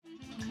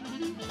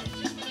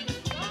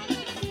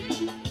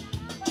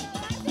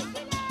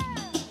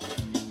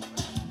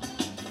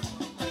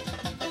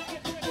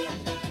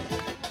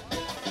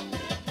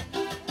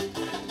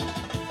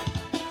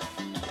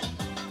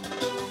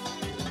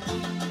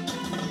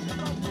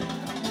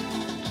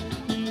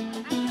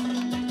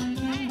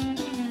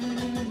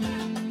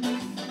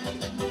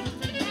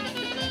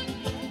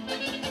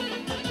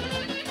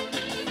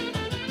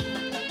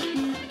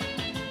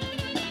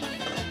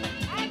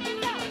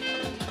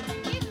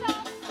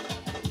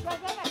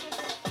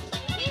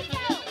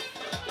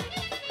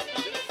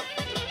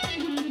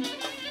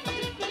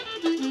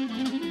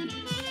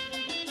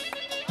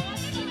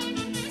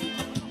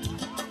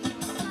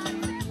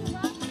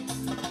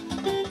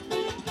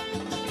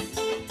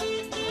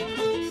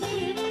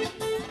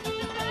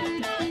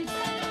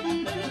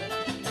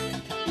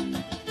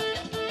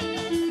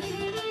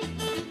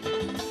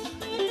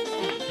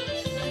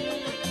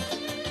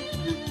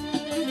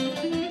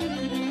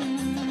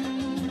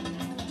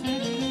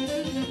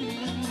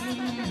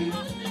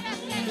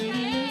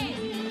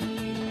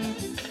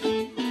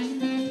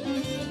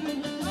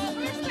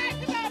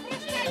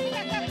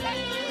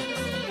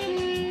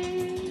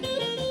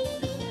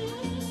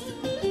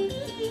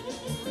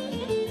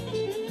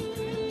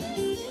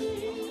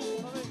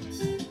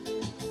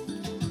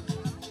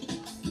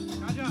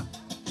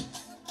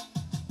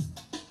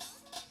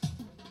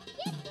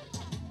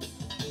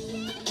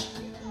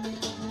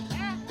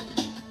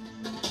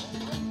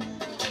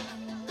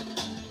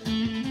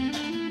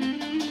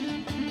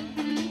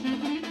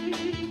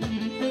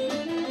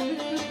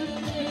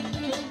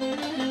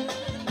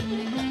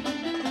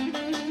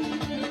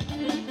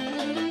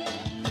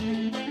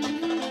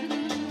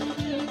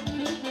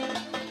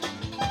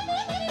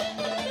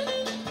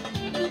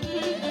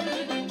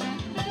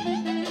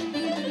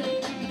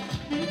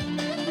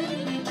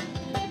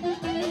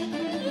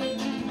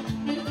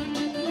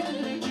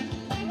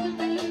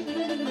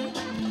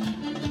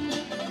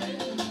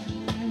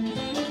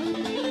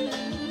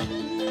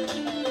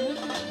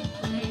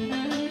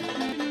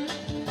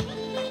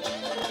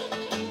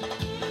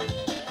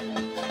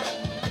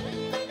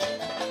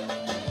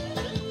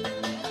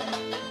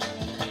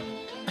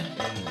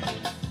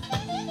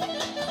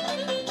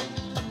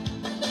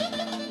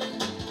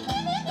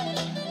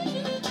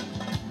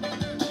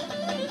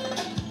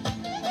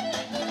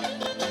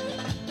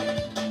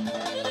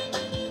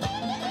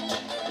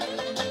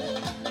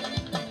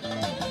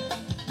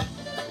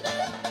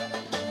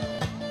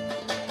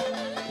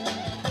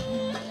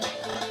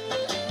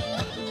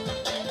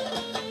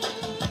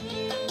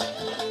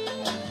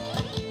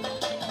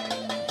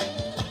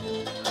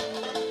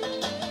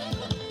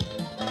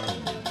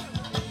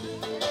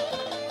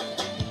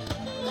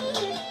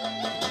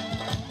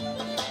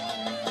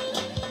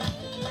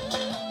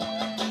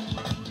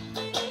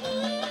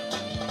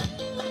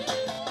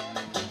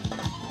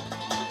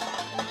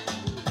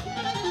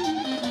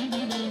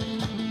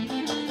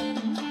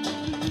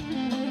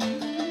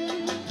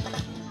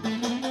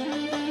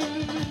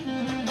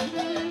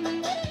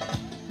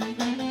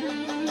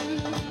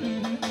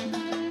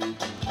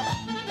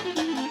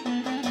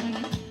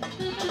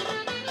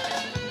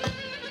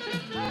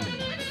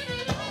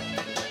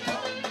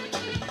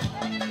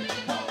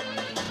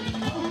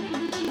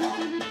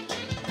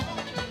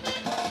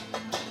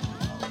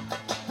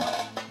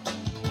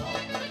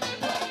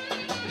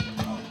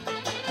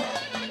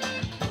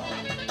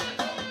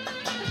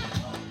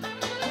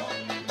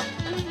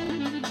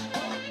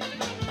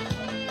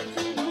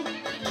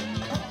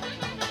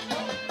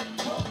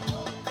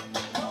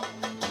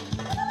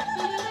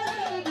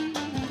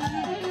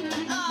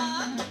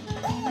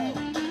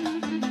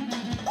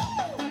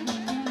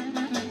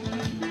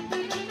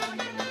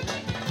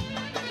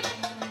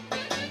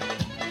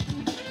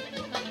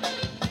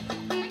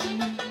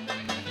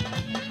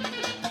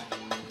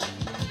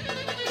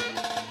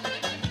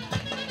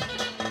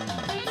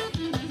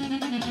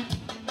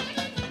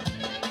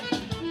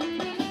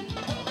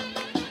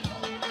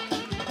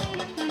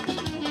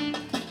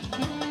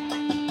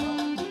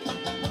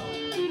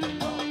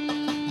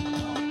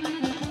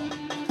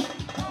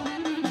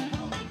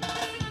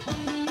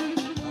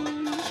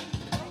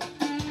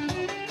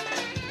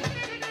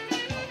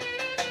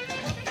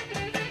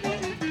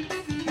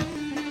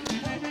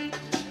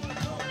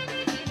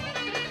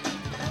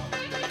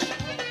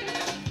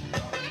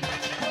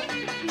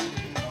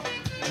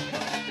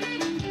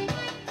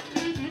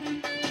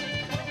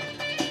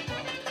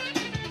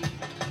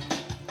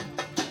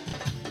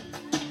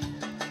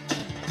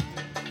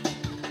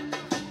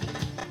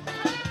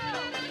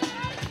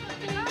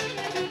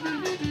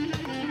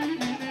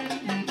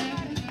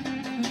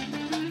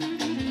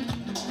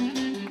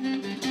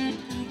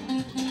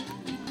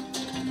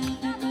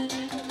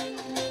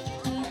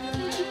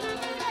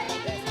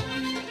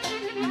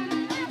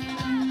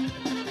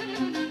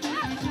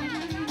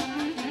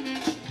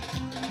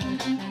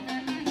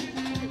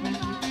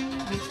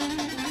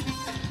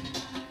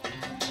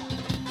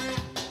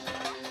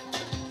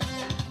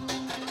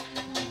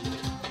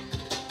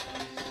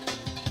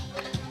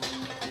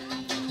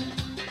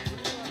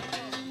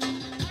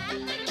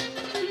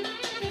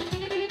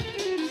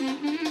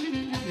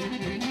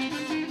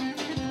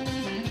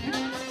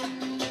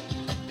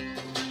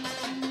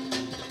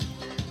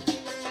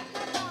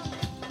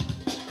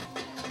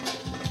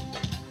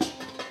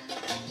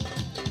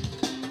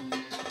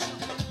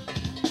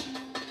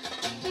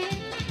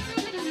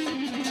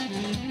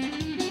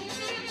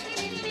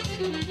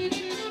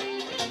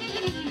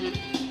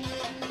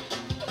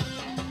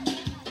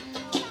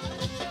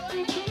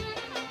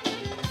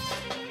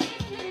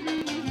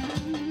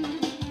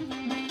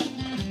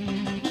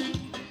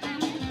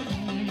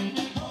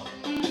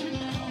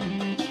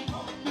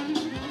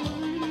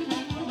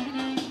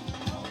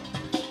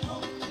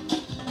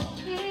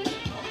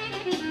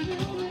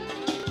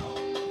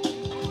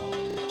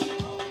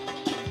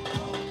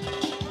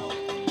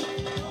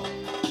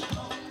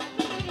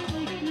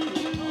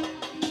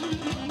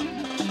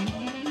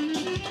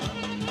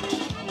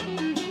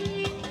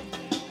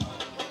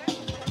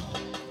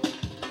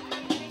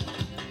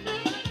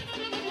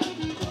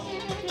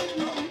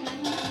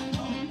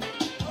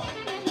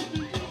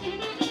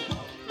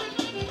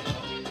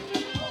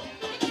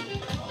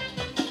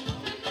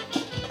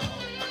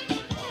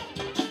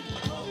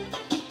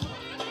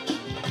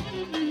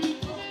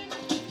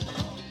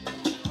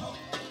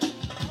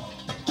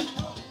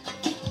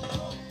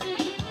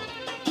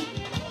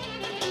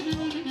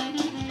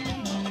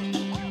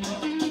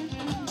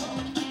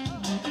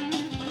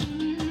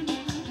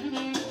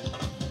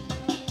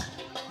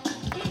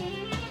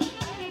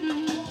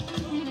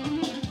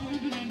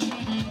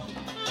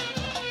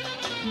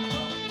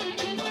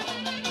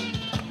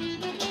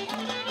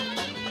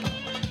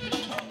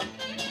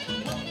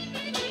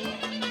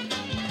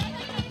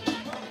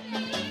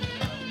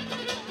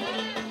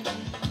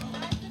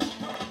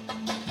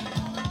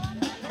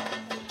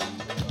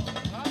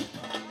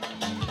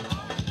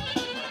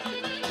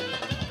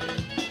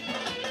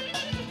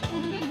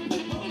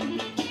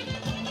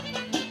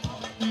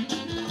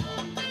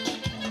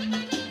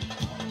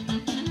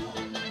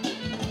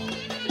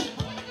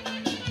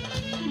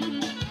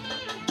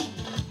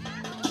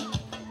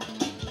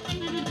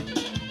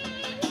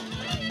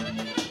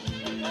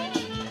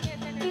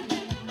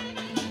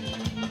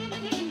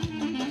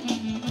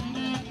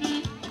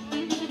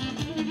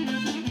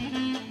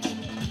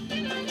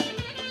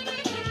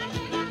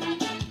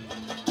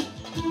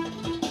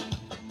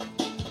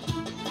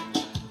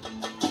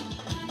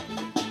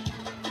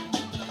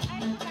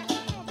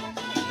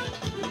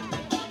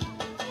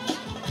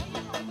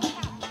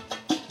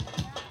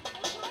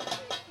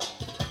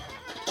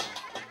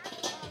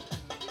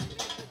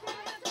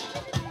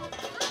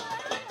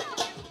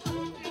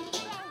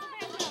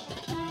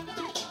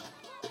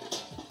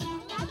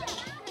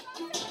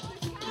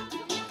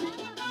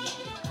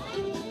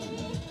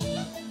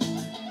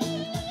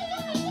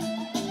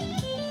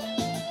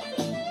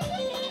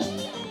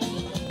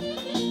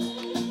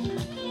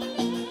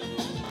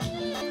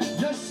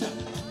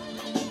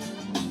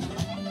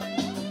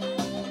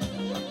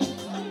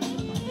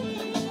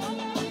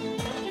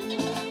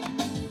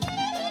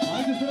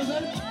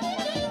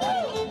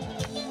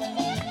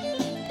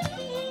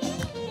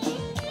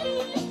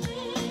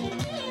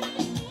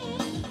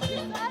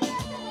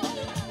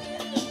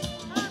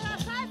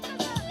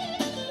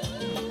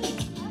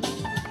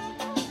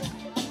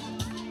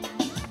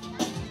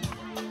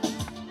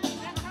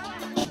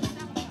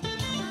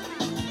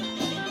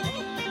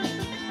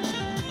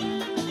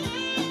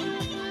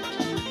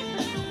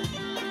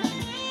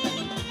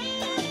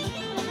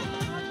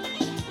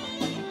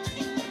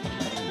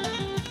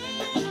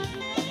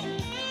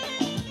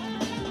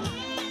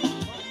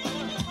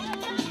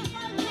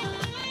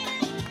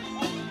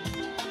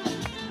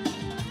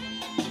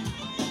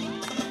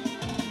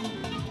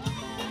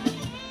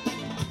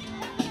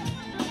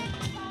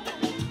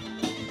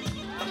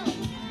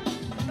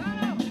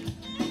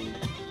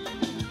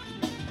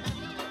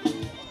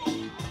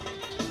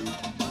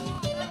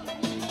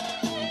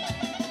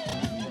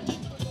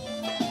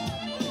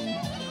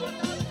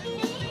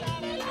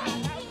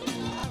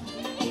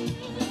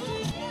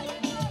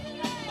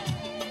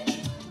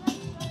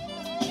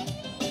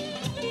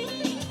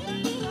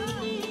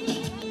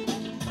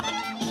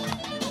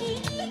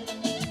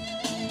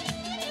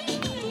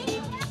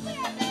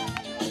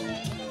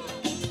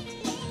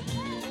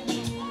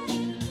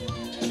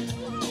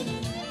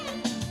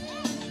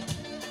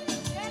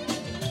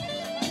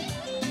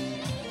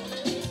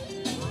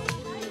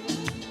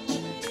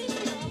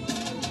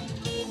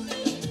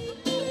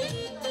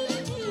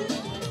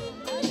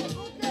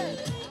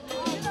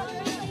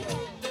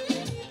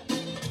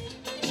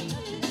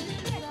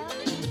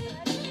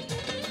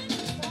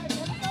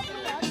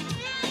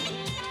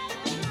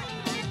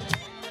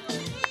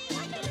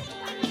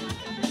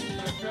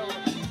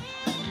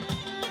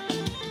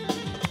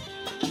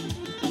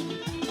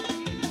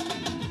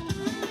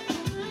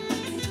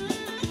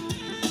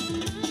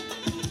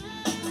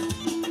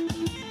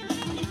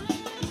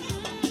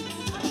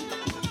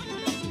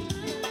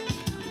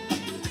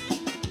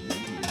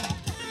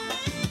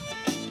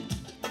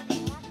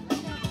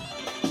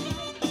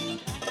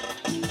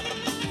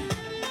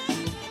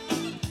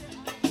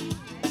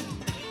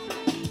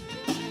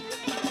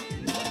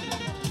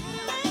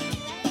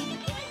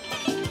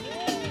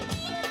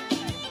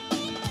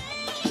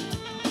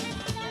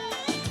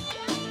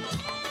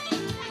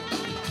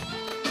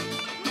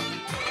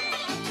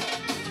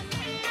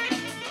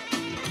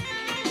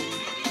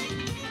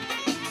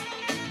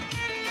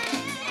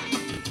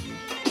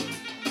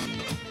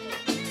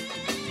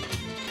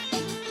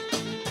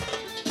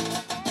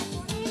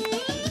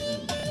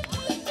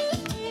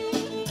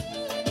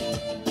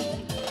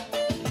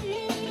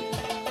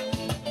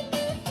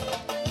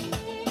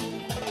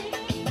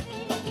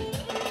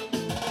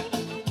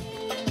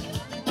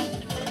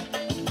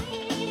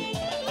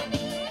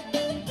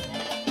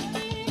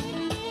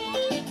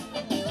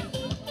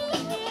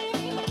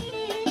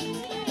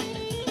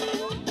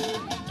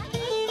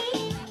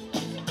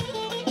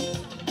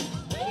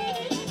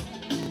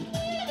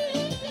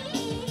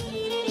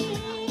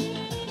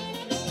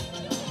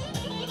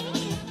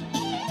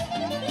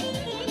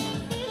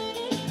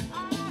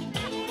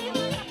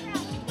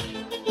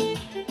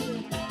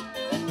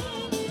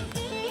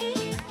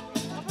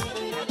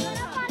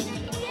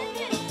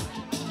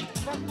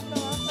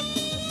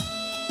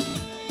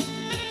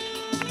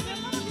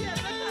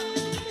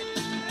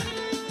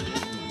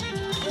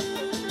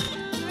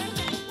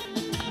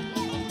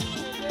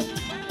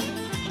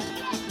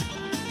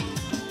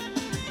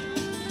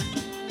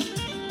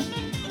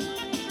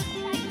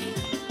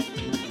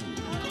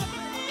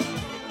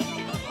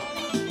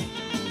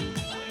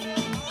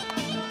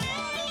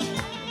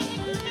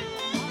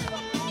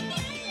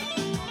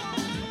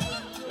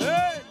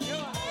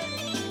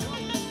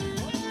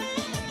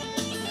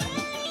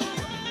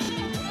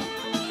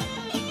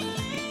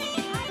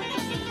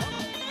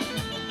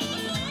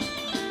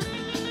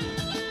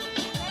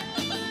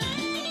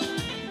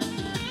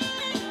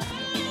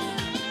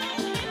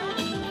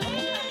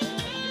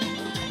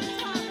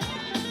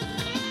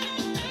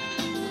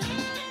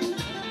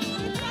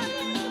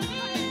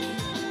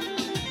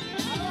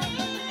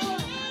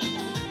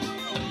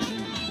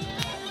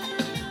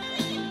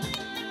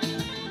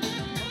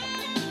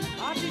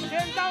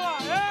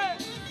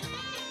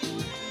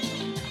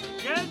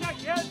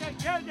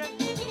Gel gel.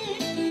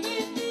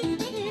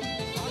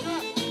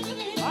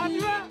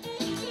 Hadi be.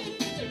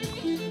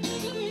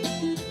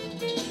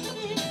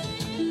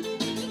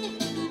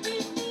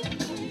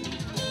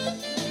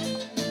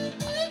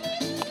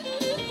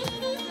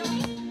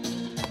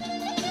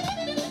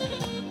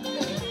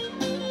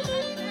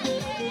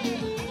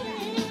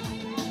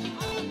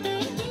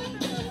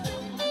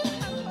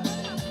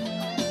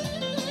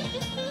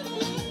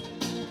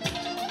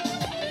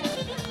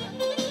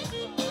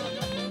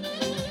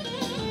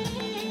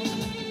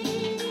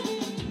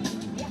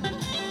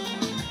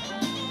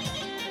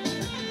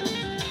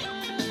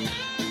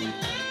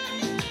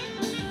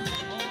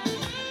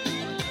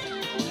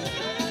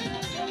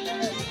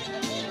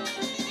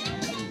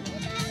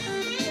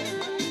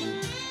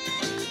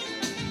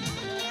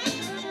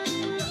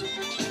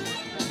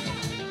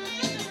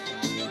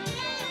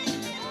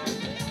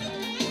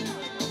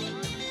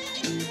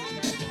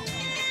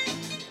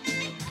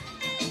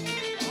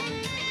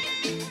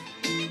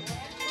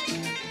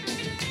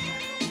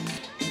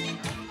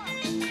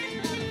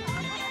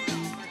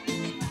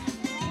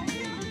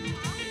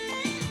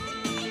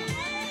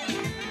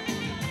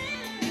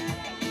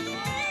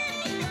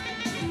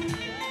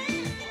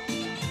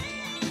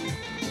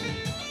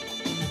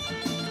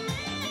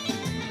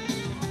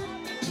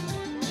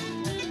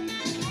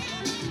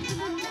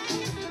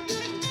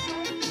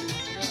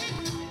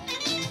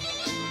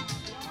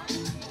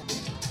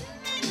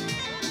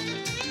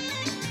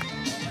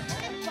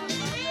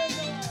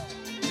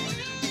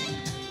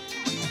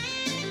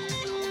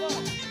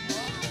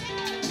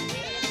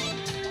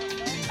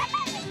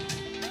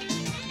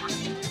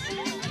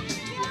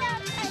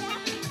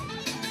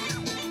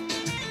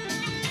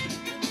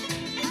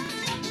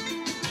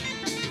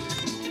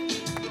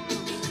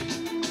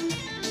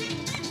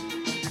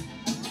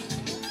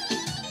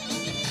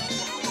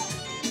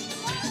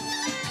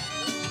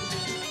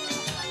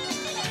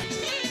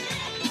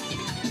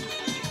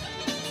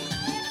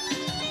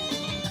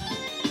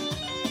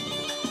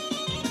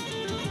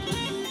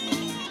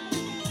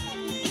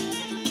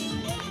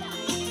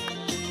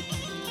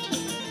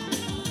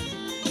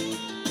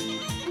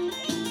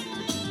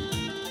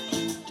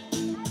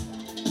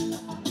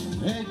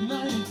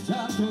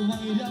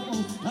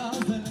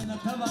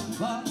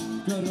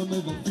 Караме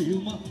във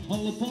филма,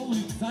 мала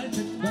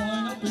полицайче,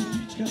 бойна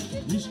петичка,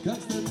 виж как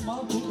след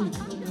малко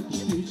изпълня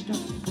петичка.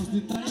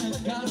 Пусни тайна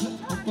кажа,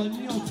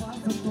 опани от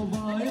фаса,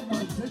 това е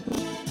парцето.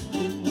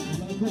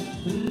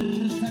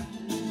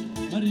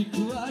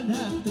 Марихуана,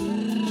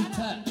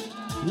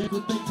 яко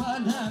те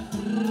хвана,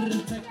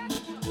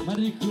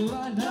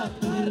 марихуана,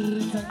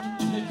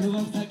 яко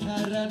вам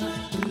закарана,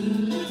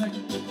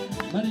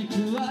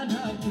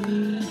 марихуана,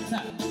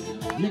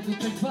 яко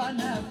те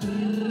хвана,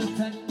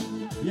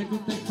 яко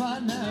те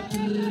хвана,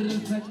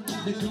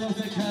 яко вам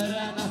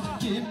закарана,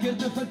 кимка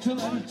да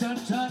фачувам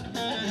чар-чар.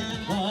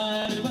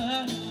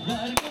 Варва,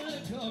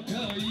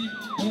 кокаин,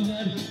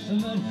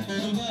 вар,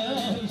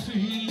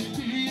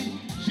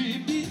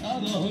 şimdi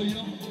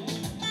alıyorum.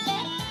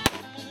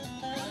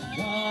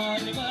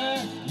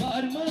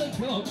 Var mı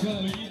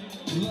kokain?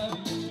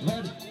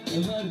 Var,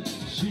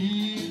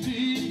 şimdi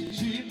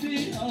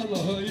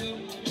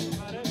alıyorum.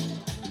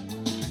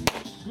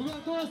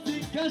 Когато аз ти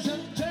кажа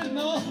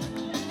черно,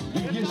 и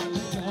ще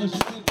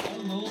кажа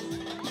бяло.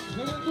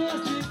 Когато аз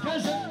ти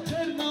кажа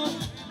черно,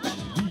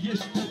 и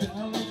ще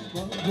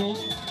бяло.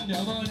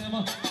 Няма.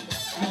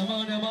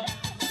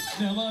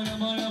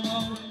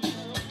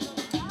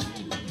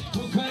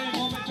 Тук е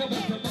момента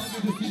без да мога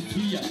да си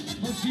пия.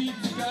 Може и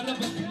цигара,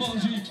 без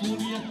може и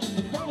фурия.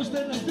 Направо ще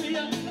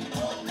разбия.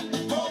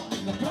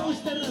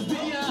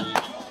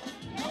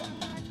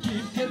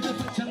 Ким да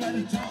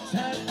фачалари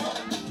чачар.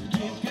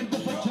 Ким да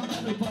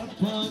фачалари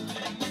пат-пат.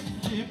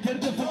 Ким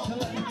да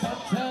фачалари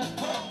чачар.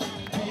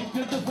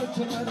 Kim da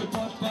fачалари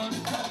пат-пат.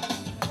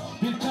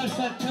 Birkaç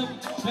dakikam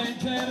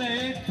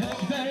pencereye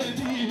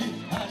tekledi.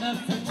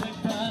 Anası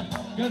çıktı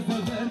gaza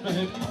verme.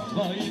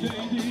 Vay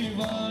lady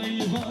vay.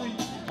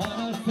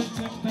 Anası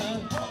çıktı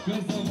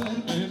gaza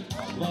verme.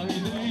 Vay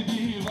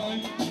lady vay.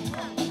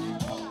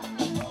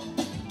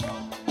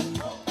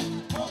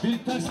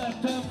 Birkaç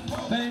dakikam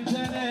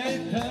pencereye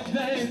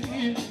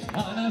tekledi.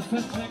 Anası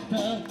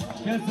çıktı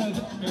gaza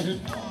verme.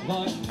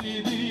 Vay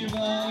lady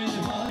vay.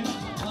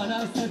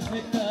 Anası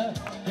çıktı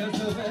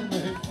gaza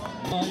verme.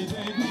 Vay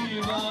lady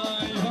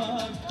vay.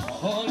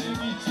 Onun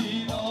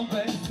için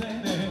 15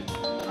 sene.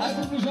 Ay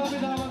bu Mujami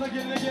damada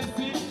geline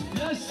gelsin.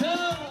 Yaşa!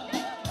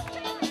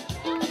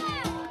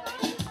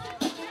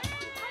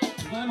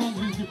 Diamond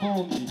Whiskey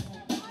Pony.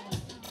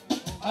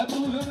 Ay bu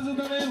Mujami'zi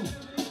tanıyım.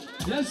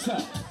 Yaşa!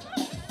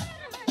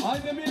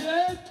 Haydi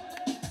millet!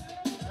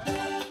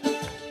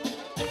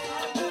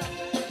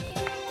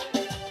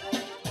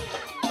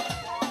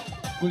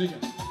 Kulika.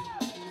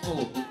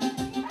 Solo.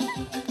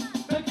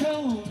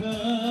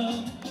 Takıldım.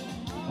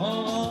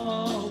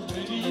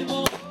 Benim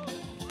o.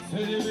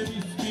 Söylemen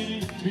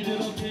ismini, bilir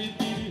o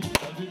kendini.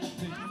 Adım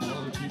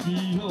tekrar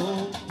gibi o.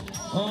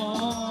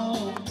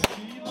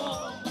 Benim o.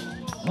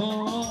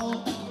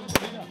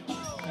 Kulika.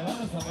 Yalan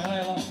mı sen?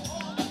 Yalan.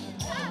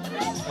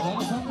 Yalan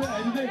mı sen?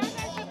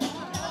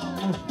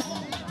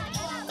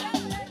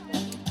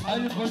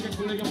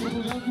 Bakın kolega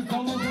produjan siz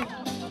sallasın.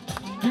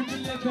 Tüm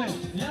millete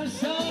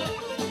yaşa.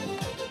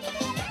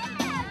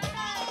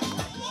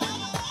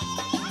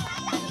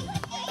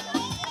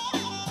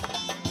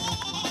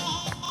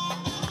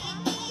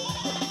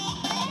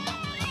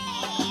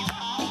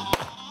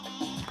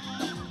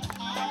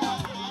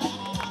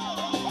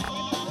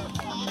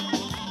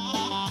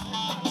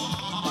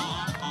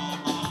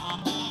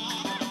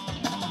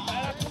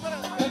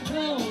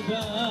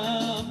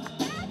 Takıldım,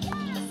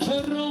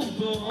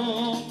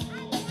 sarıldım,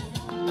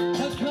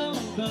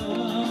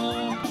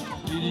 takıldım.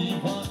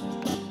 Biri var,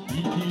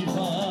 iki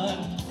var.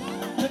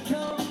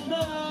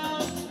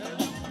 Takıldım,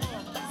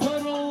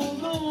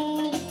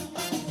 sarıldım,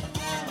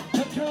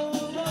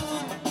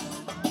 takıldım.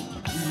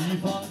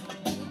 Biri var,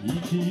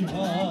 iki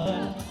var.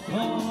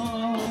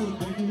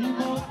 Benim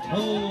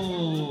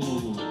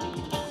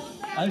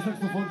Ay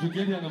saksafoncu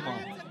gel yanıma.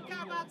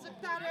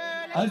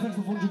 Ay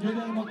saksafoncu gel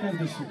yanıma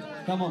kardeşim.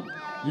 Tamam.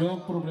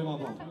 Yok problem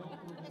ablam.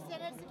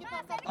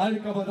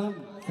 Ay kabadan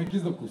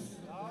 8-9.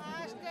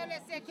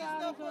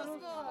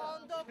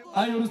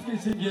 Ay Rusça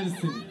için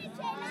gelsin.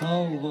 Sağ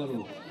ol var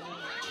ol.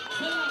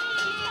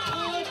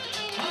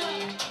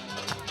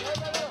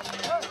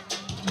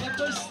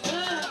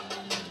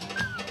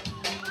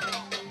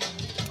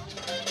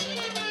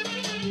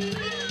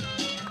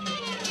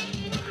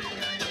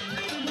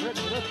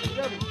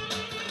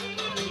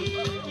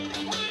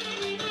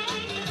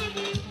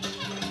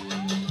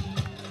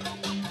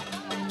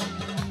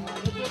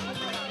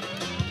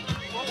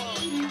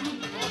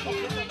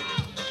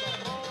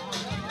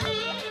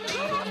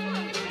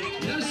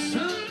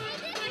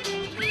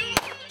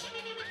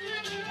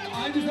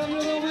 Aynı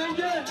zamanda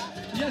olmayınca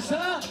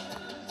yaşa.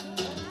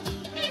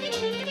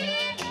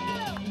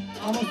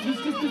 Ama siz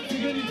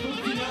sigarayı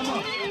Türkiye ama.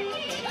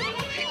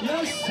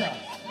 Yaşa.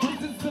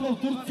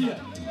 Türkiye.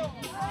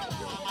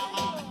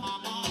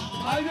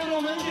 Aynı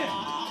Romanya.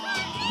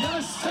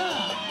 Yaşa.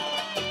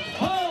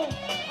 Ho,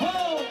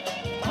 ho,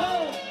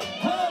 ho,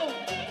 ho.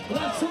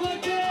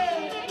 Rasulake.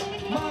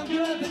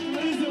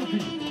 Mangıladık Rizurfi.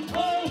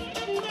 Oh,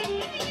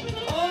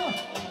 oh.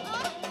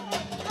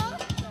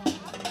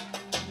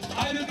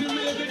 Aynı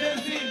cümleye de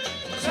gelsin.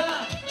 Sa,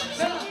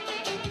 sa.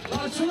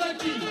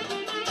 Rasulake.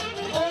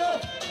 Oh,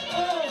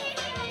 oh,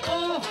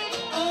 oh,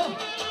 oh.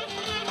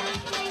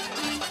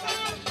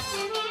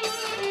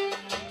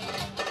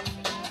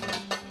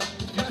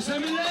 Yaşa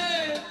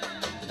millet.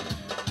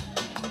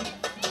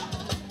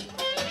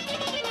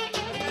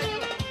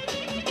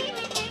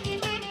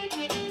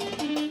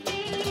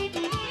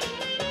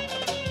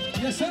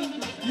 Yaşa,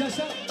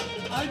 yaşa.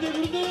 Haydi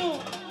vurdu.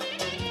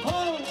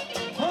 Ho,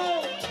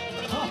 ho,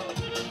 ha.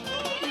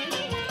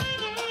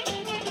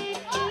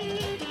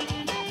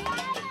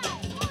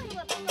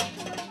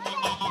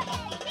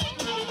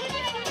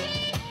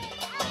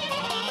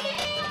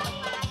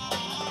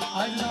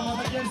 Haydi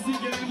damada gelsin,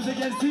 gelinimize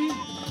gelsin.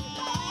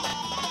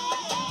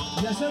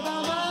 Yaşa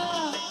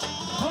damat.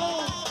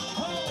 Ho,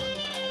 ho.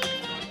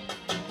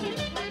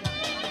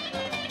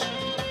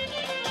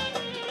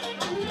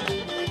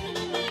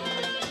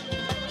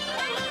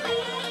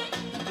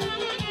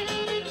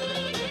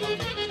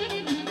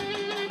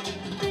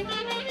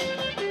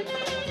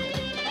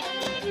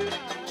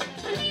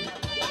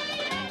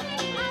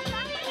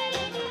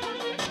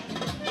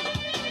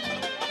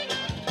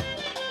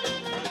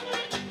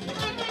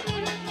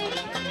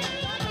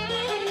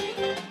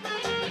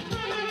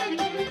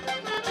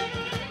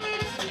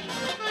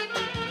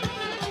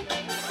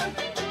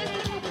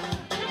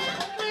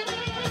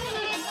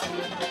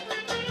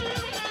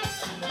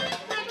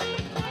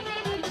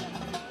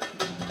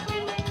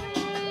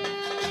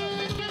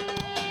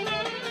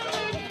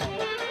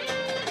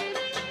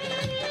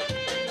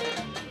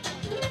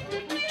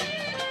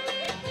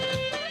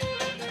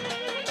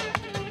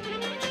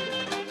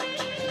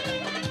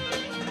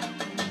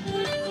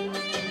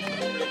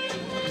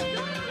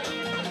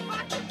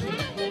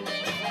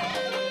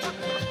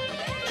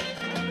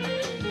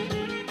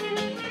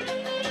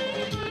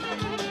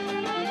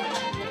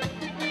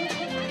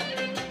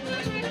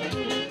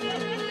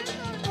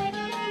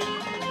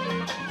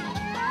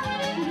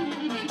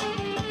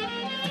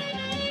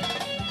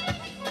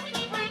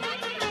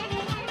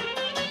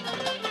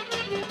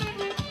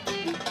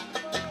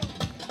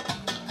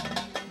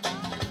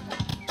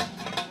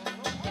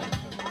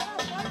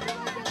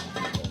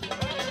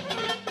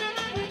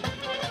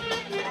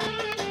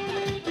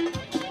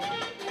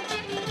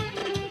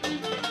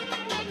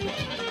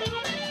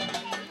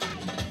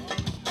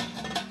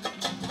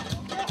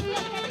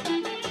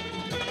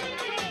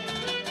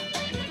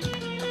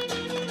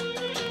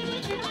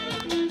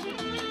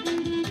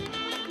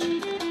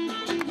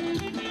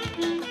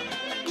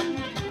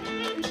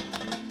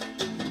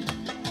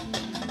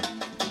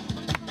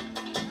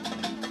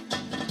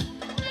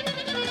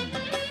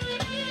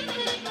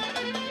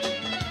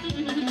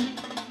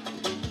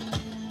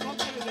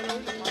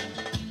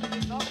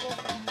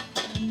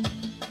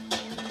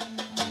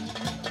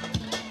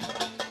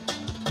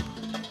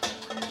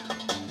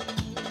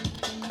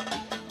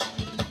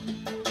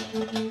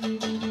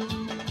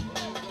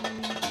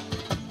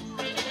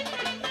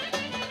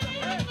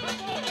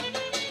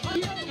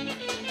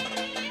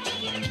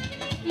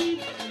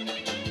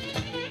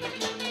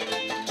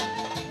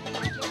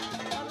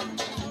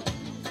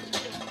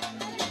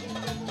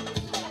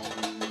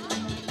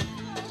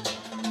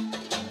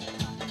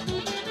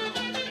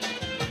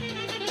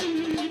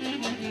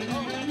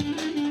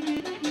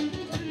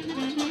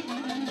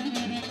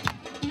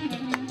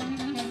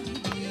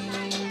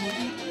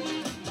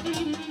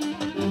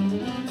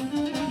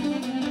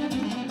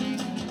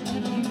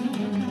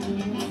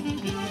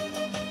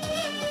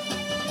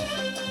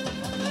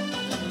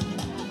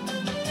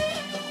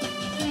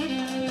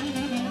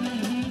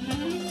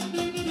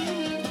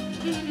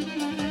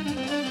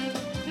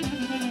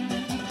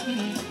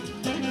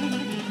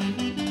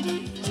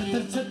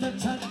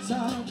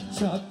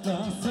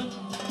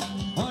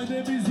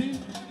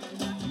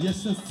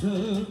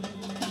 yaşasın.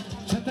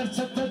 Çatır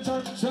çatır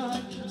çat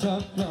çat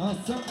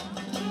çatlasın.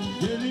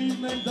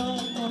 Gelin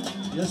damat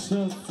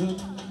yaşasın.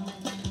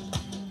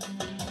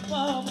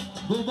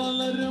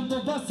 Babaların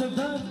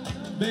babasıdır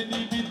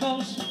benim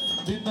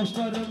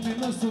minnoşların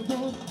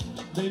minnosudur.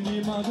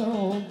 Benim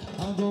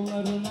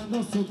adamların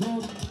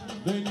adasıdır.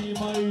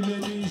 Benim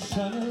ailemin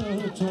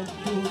şanı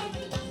çoktur.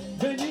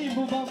 Benim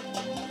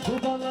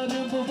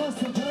babaların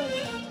babasıdır.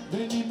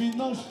 Benim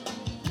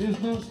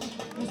minnoşdur.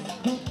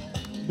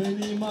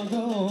 Benim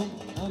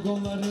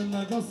adamların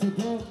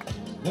adasıdır.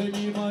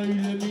 Benim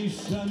ailemin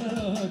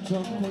şanı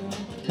çoktur.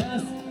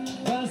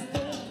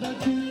 Bastırda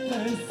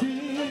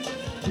gülmesin,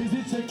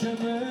 bizi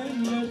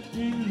çekemeyenler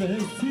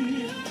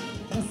inlesin.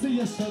 Nasıl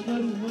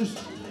yaşanırmış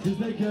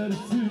bize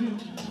görsün.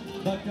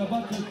 Baka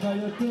baka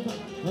hayatı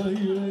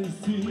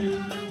öğrensin.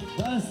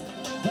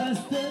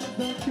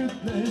 Bastırda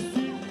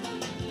gülmesin,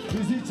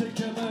 bizi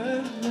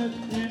çekemeyenler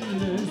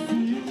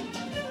inlesin.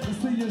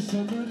 Nasıl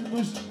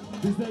yaşanırmış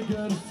bize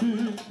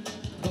görsün.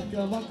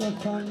 Baka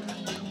baka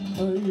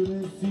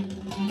öğrensin.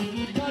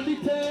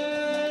 Kalite,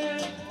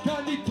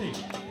 kalite.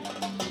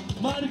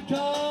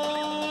 Marka,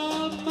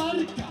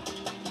 marka.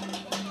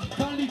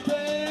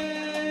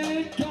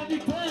 Kalite,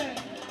 kalite.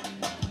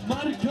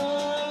 Marka,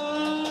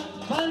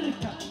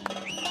 marka.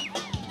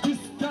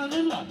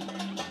 Kıskanırlar.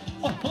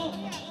 Oho,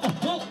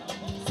 oho.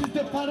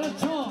 Sizde para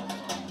çok,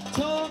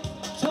 çok,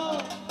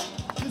 çok.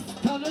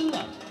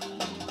 Kıskanırlar.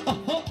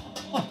 Oho,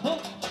 oho.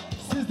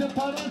 Sizde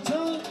para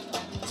çok,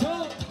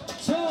 çok,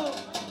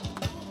 çok.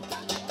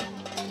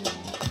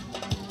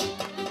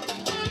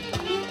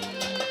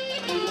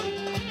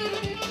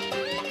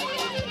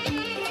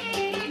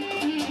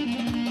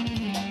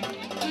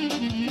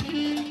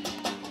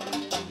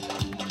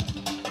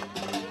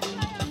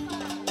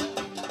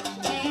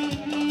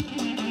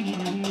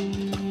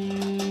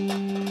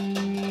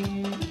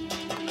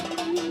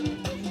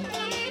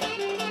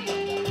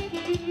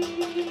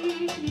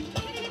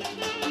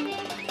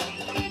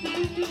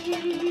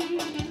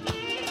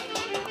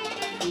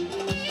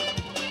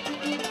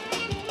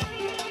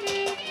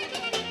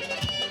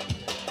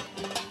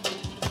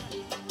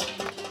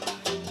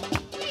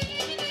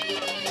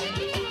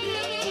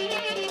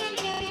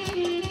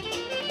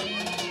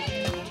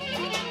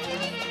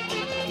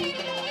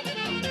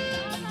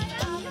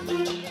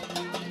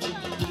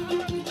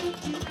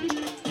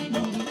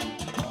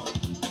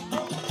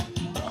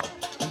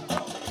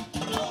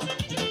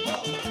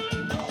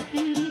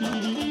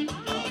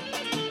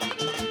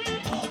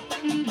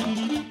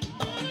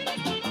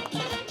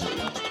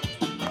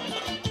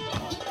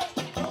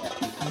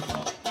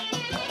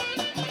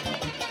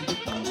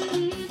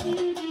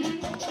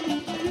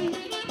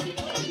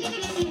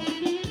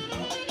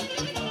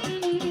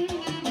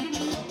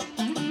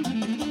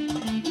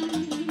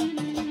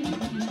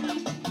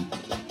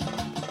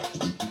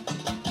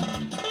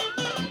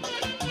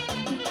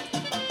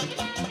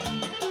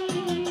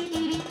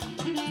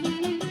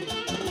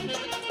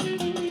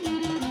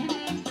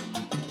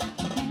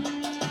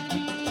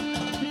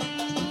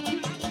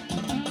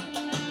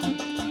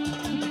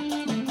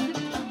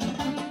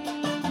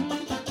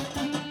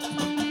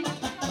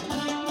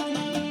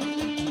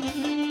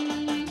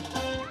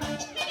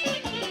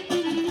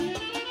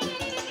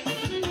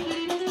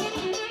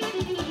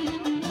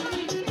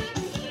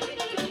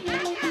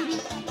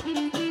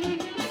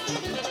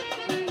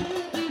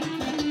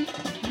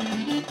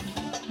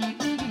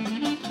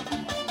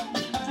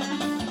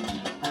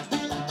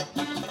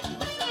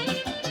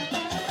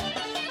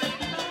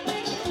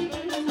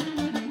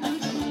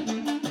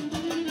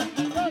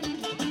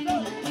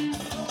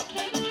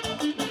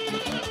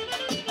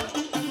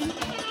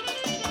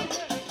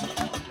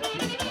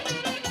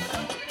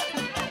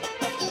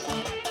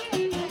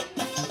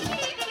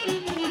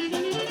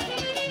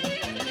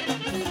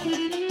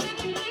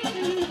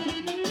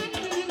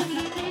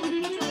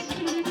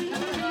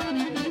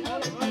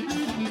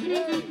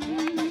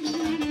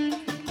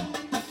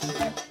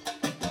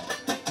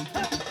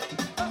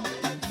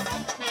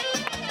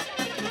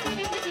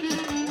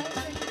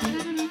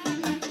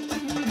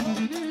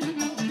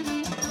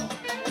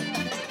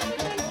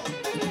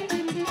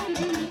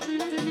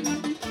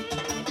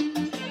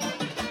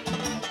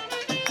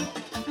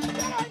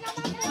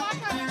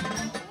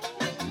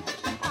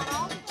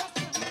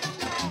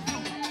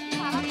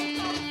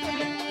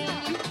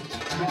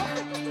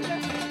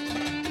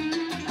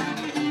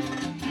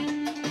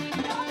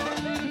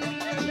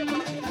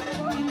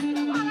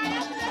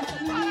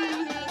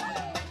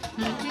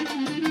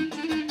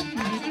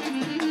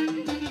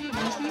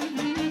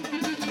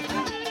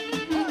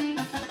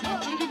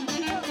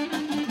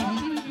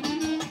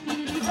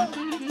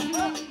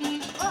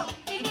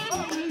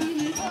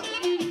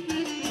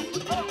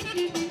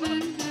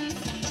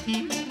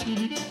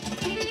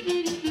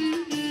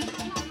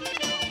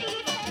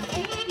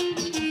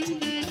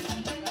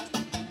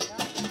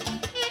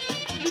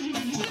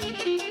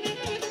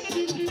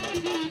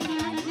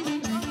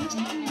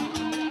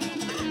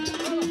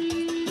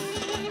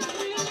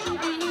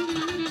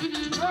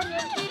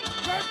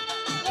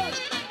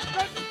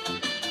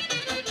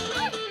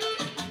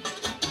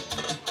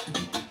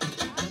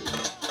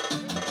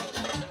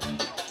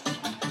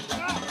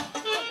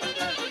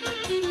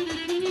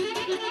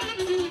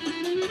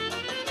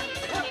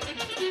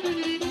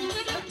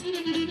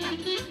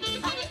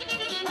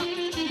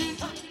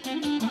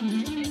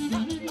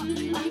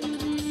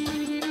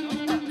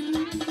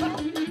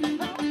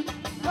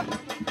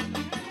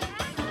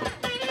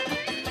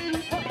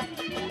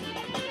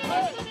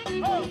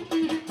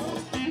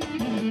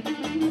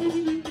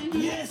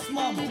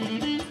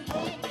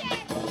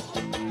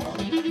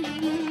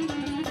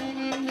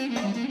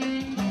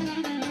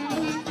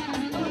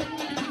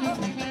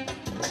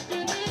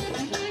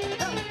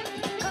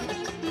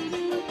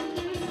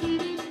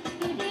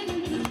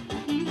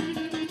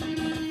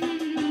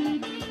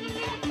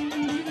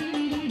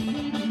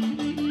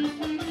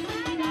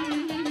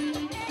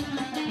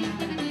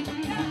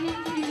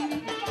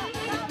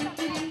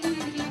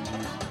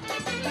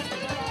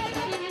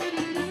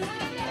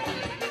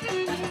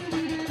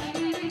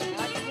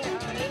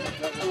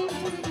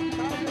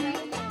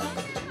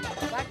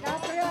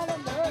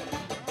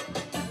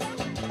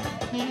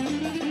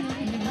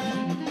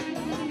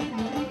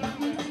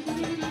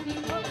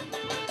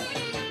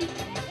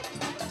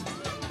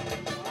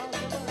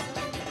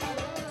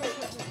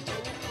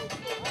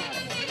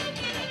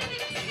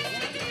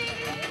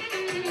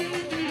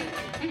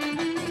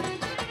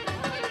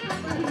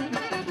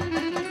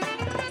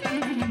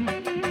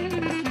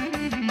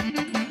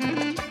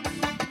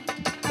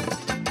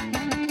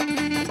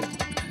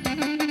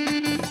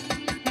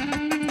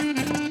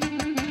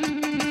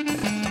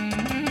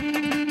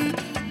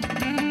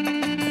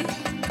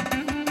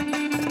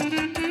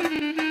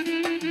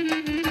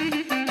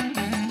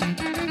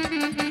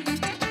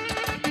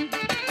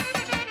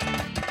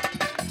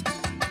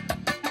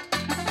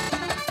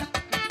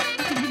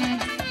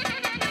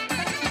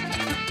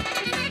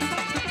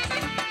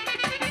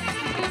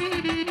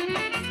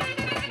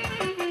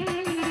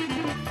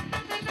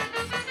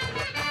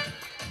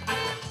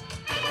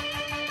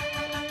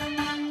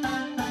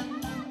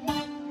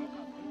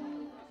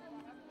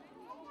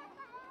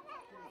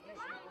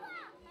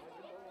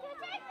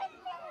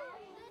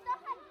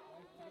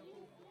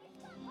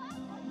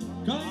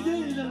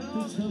 Kaideyle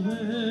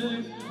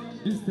çalık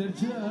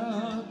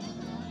isterken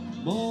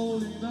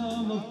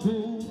Molina vaktu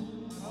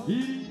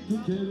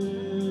ilk kere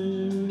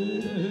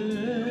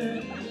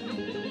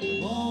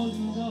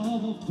Molina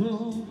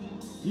vaktu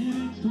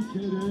ilk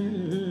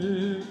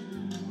kere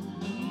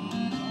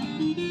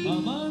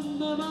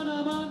Aman aman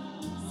aman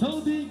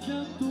Saudika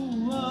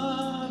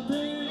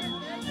tuate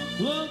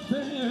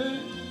Tuate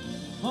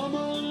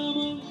Aman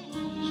aman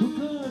Şu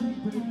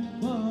garip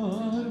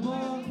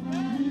barbar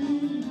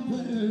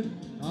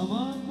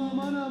Aman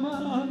aman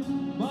aman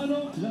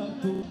Barokla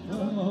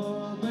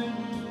tuame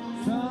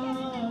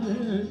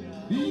Sare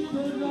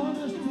Vito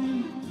ranasti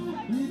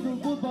Vito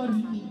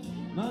popari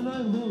Nana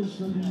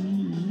hoşali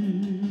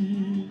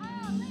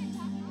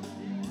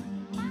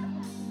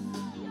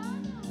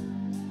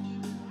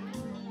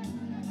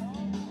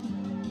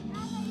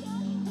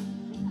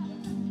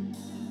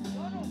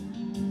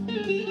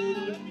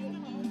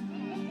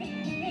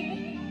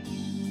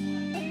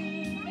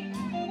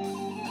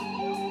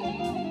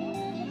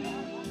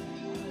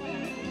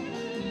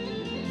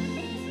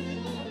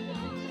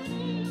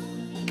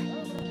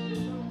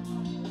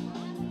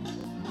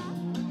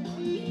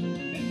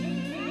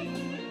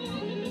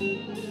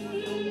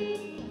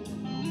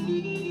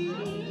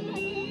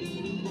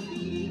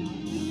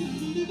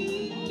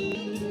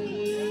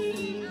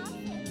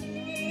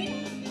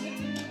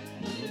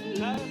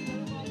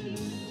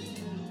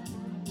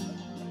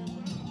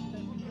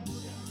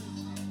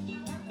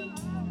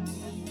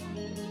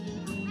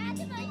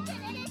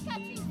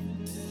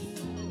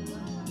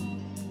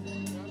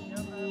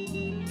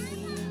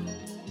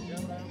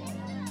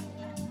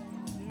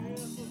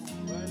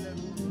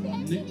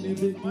Nene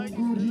de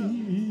tunguri,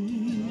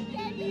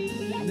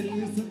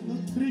 nene se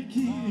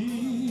nutriki,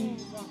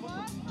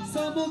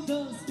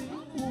 sabotaste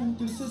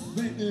utrse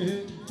sve,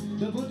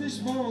 da budeš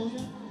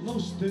moja,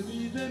 nošte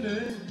videne,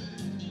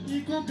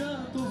 i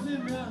когато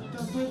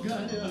земята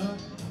погая,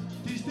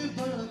 ти ще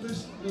падаш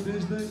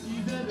надежда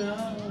и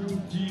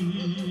даралки.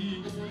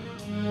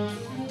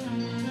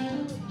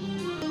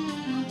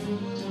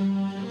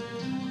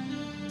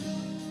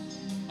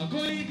 Ако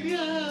е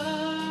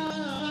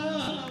грях,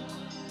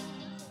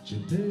 че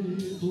те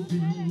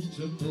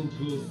обичам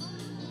толкова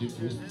не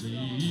прости,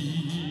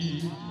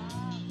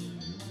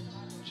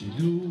 че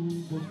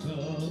любовта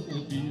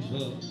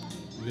убива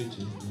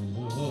вече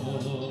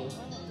знам.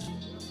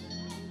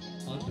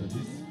 А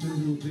дали сме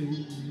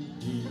родени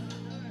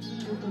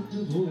от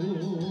какво,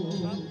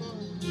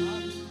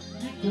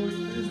 никой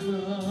не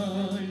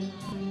знае,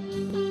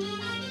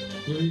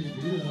 кой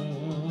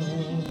грях,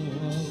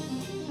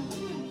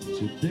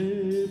 че те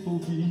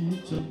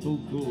обичам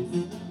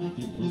толкова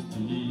ти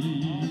прости,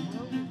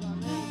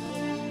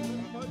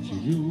 че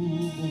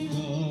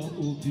любовта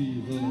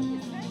убива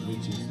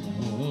вече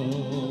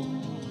знам.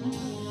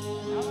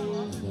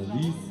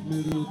 Дали сме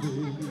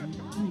родени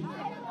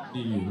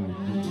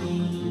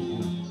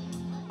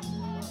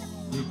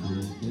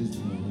никой не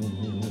знае.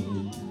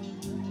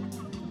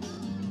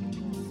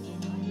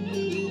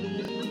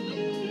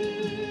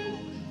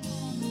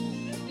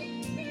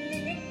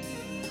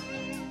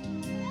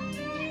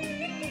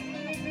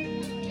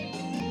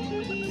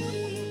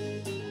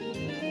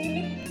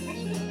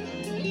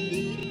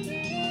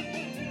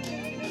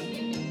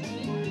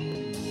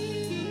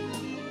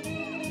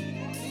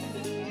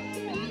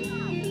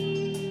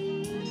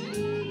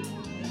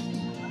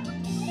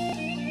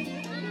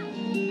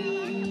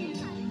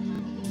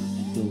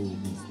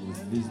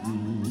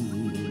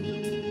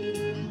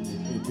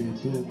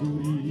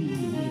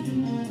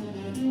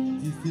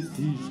 Ти си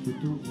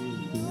всичкото ми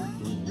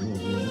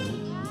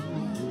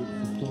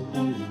то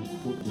моя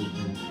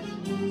подруга,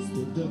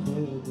 след да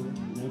бъда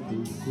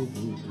някой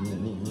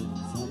хубава,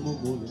 само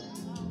моля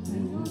не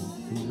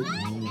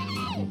успявай.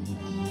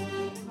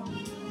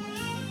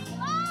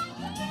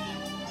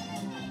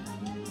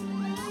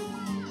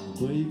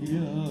 Кой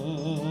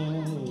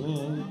грях,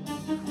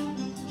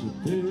 че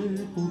те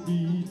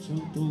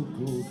обичам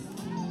толкова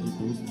и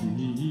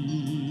прости,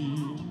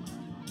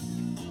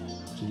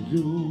 че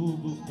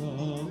любовта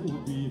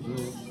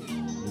убива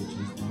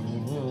вече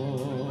знам.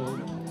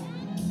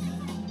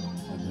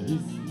 А дали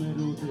сме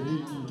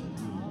родени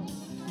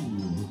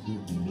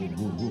от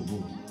него,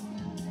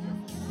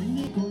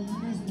 никой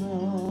не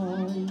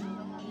знае.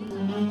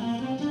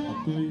 А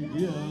кой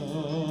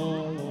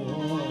грях,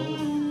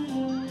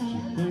 че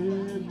те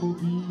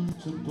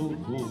обичам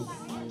толкова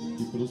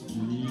и прости.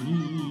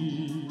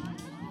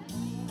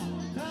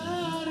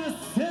 Кара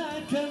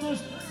всяка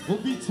нощ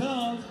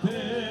обичам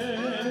те,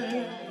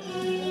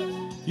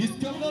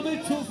 искам да ме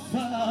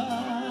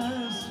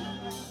чувстваш,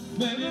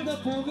 мене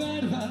да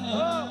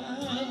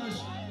повярваш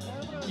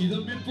и да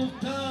ми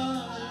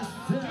повтаряш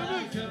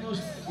всяка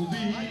нощ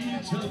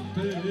обичам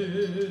те.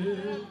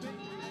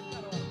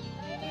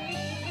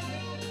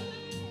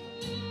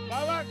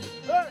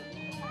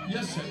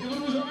 Яша, и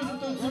продължаваме за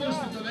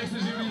танцуващите, нека се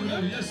живи и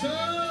здрави. Яша!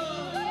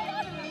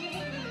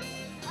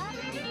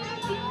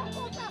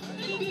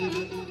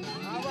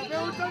 Ама бе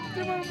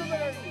участите ме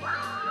удобре!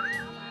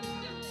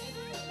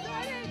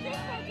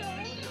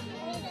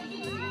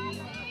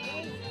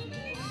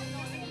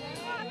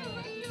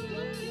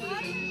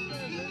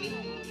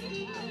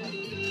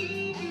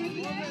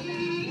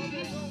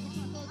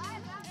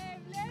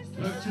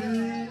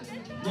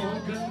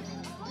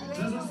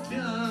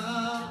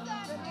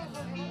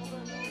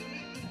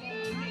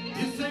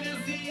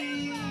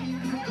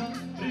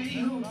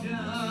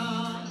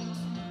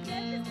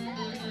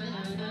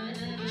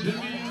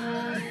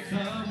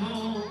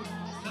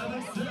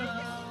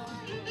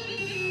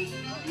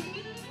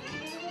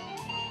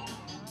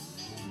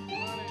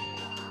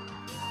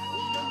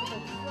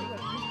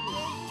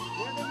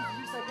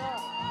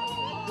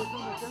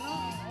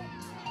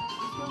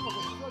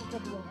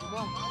 Io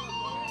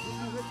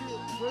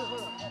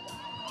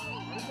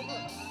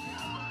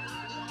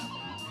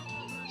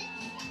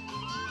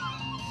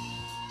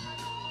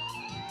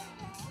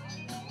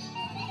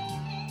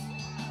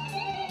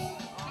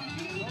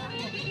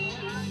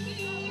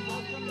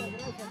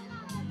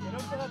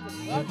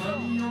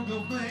go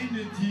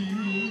bene ti,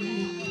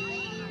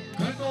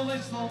 kako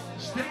večno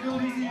ще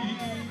gori,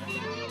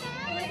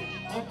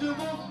 od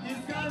любов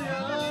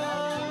изгаря.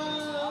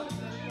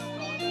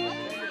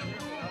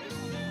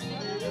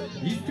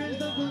 Искаш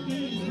да ме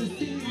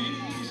известиш,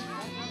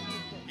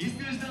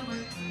 искаш да ме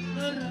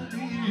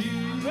нараниш,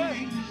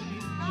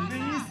 не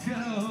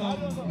искам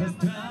да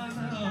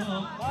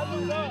страдам.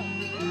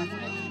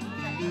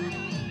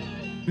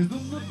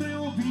 Безумно те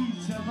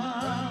обичам,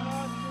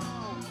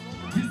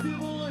 ти си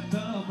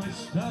моята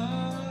мечта,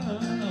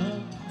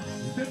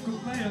 с теб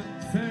от нея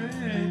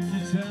всеки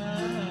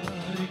час.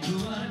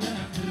 Рекулана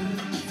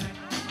тръсък,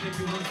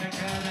 рекулана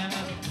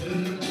карана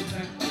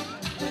тръсък,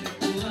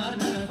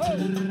 рекулана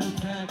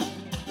тръсък,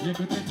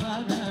 яко те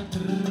хвана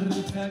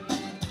тръсък,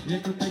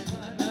 яко те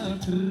хвана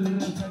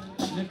тръсък,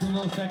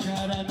 рекулана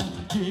карана.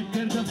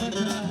 Кипкър да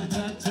фача,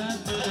 ча-ча,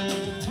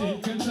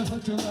 кипкър да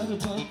фача,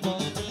 па-па,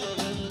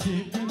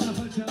 кипкър да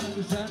фача,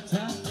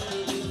 ча-ча,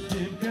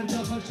 кипкър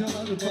да фача,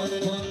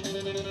 па-па,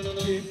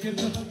 кипкър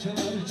да фача,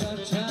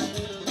 ча-ча,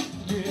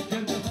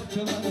 kipkър да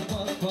фача,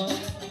 па-па,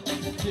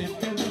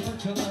 kipkър да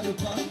фача,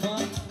 па-па,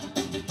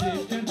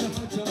 kipkър да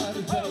фача,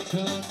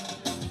 ча-ча.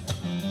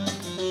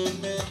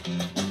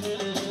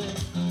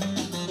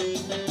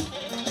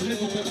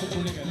 Леко темпо,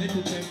 колега,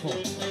 леко темпо.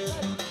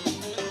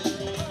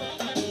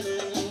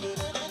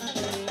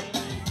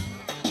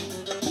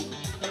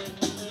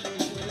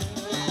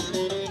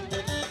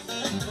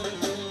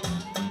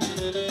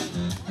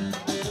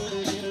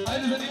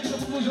 Айде за ними да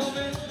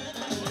продължаваме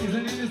и за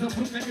ними за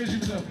прук нека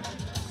живота.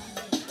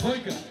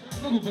 Бойка,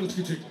 много бърз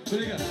кичек,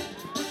 колега.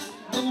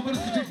 Много бърз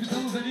кичек,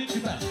 специално за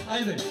нинката.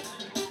 Айде.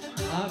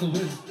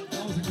 Добре,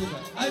 само секунда.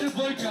 Айде,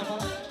 Бойка, ама.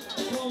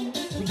 Много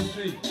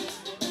побыстрей.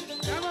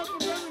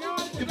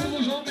 И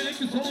продължаваме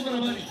леки соло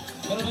барабани.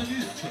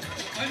 Барабанистите.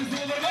 Айде,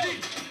 соло барабани!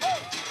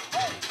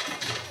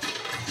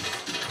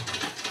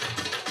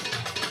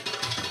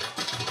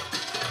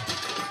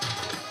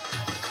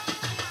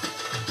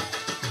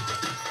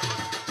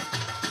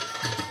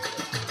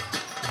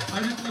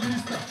 Айде,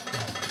 клавириста.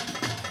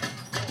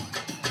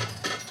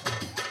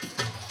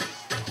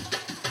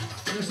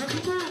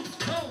 Yaşakutu!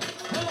 Hau!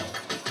 Hau!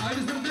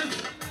 Haydi sırtın!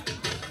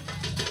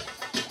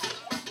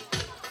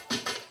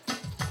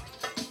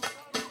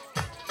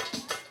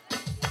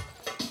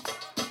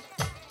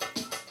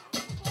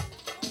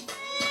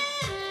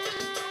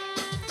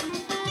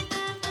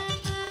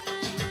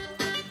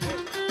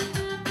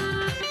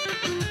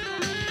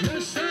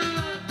 Yaşa!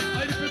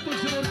 Haydi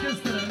Petos'un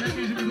orkestra. Ne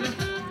geçimiz?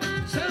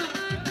 Yaşa!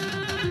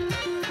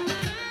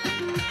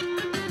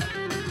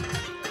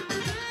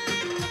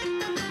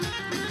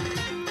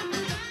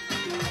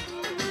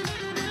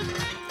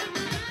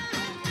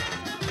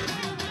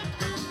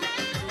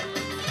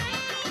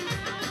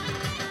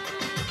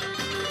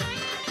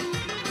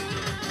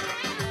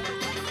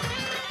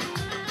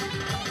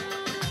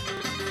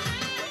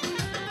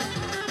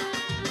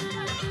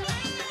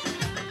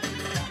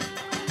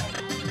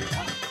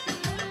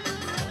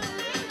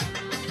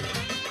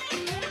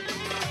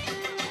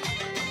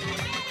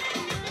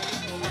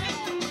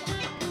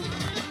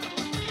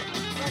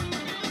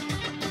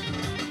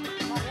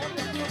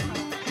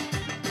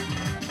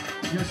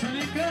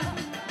 Yaşanika!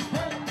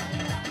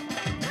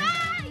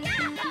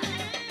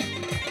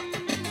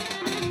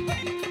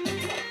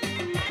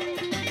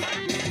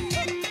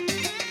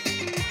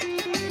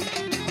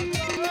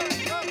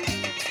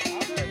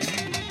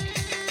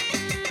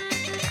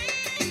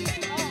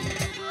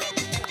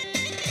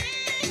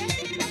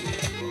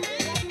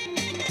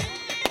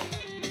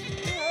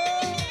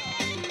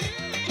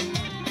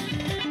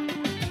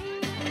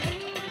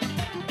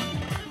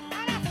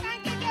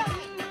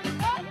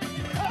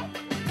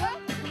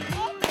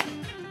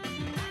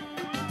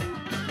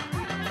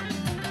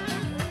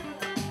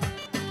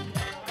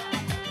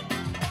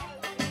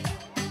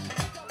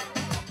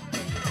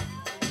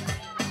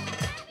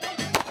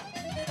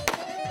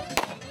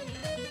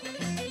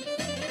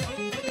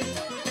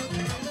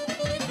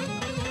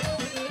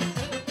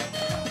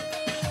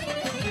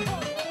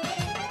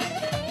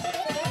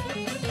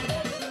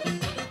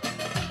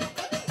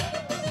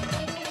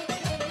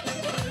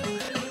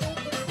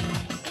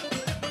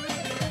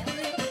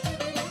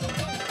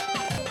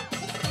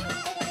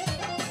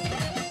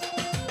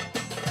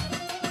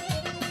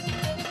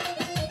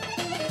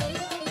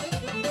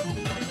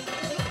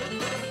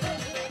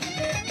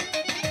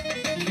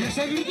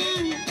 Yaşakutu!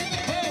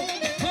 Hau!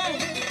 Hau!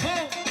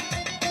 Hau!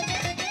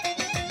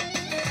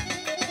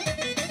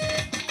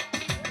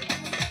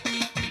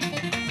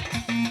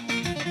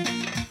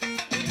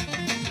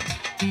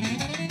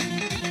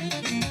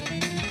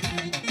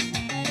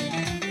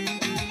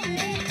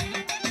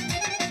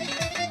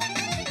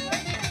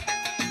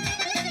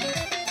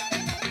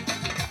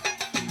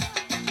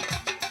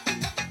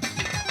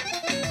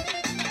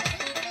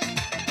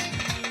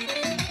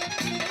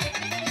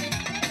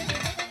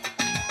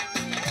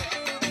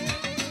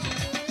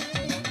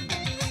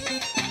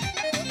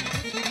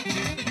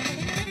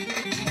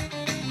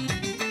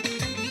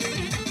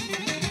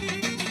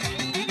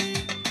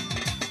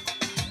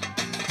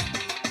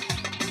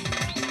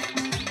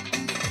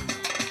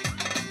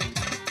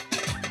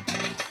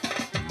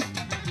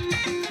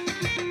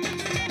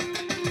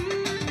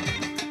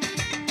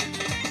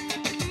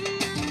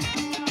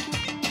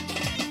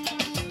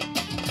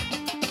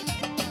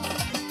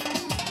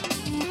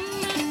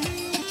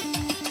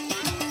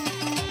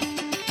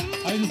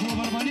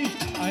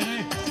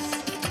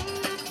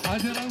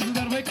 Hadi Ramzi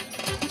Darbek.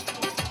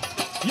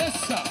 Yes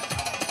sir.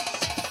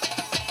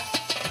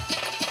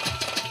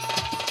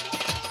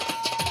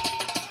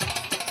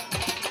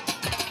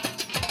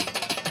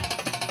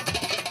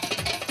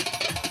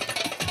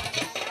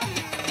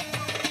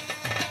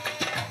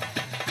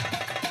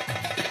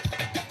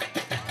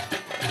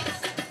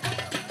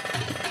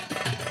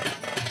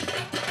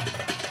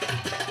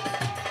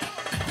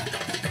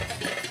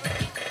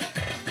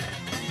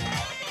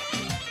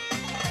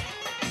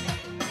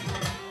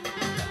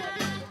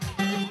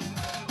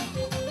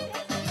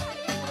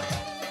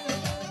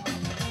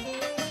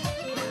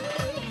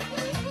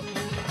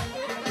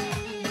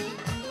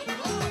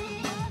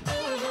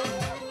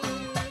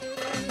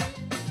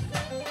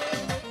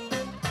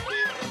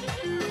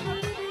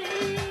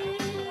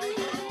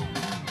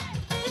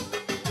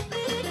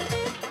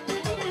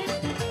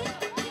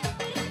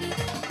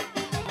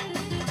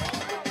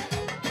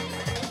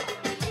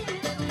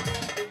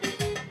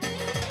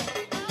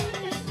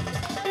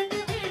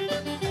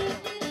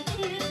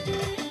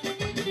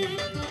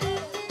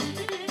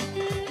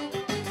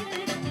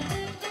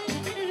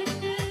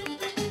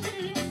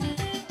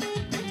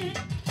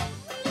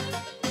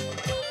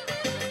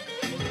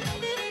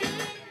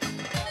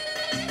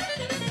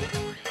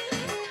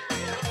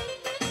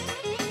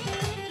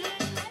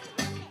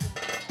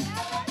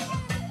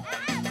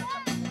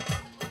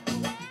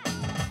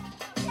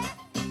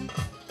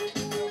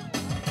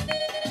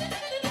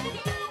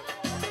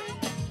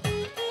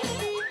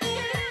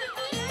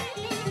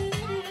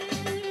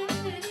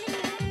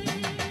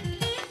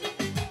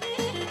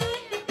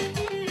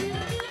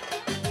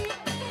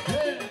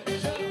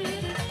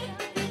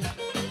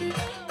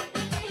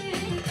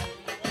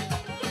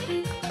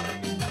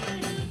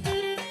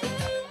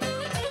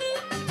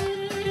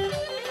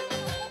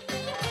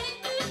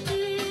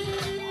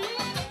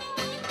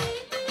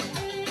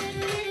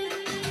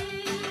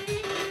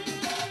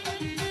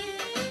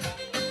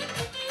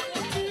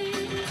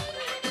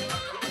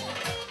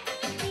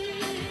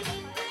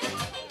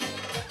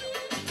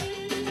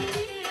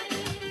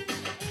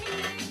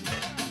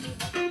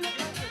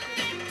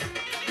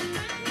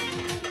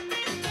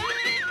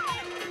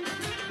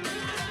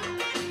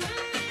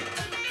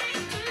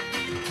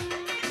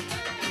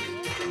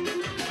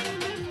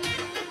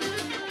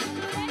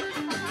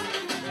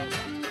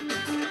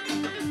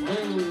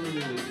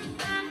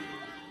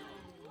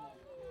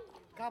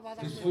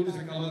 Kız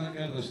kafadan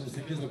kardeşim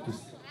 8-9.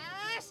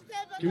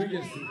 Kimi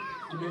gelsin?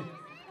 Kimi?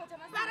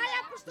 Sana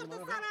yapıştırdı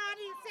sana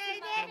hani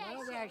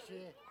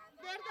Hüseyin'i.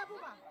 Nerede bu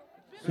bak?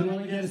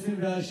 Sıranı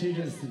gelsin ve her şey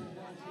gelsin.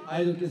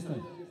 Haydi orkestra.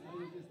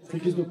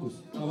 8-9.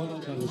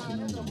 Kafadan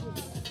kardeşim.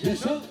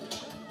 Yaşa.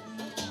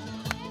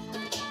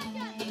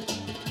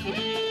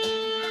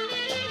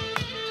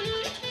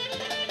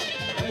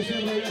 Yaşa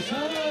yaşa.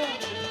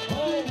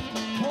 Ho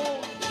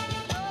ho.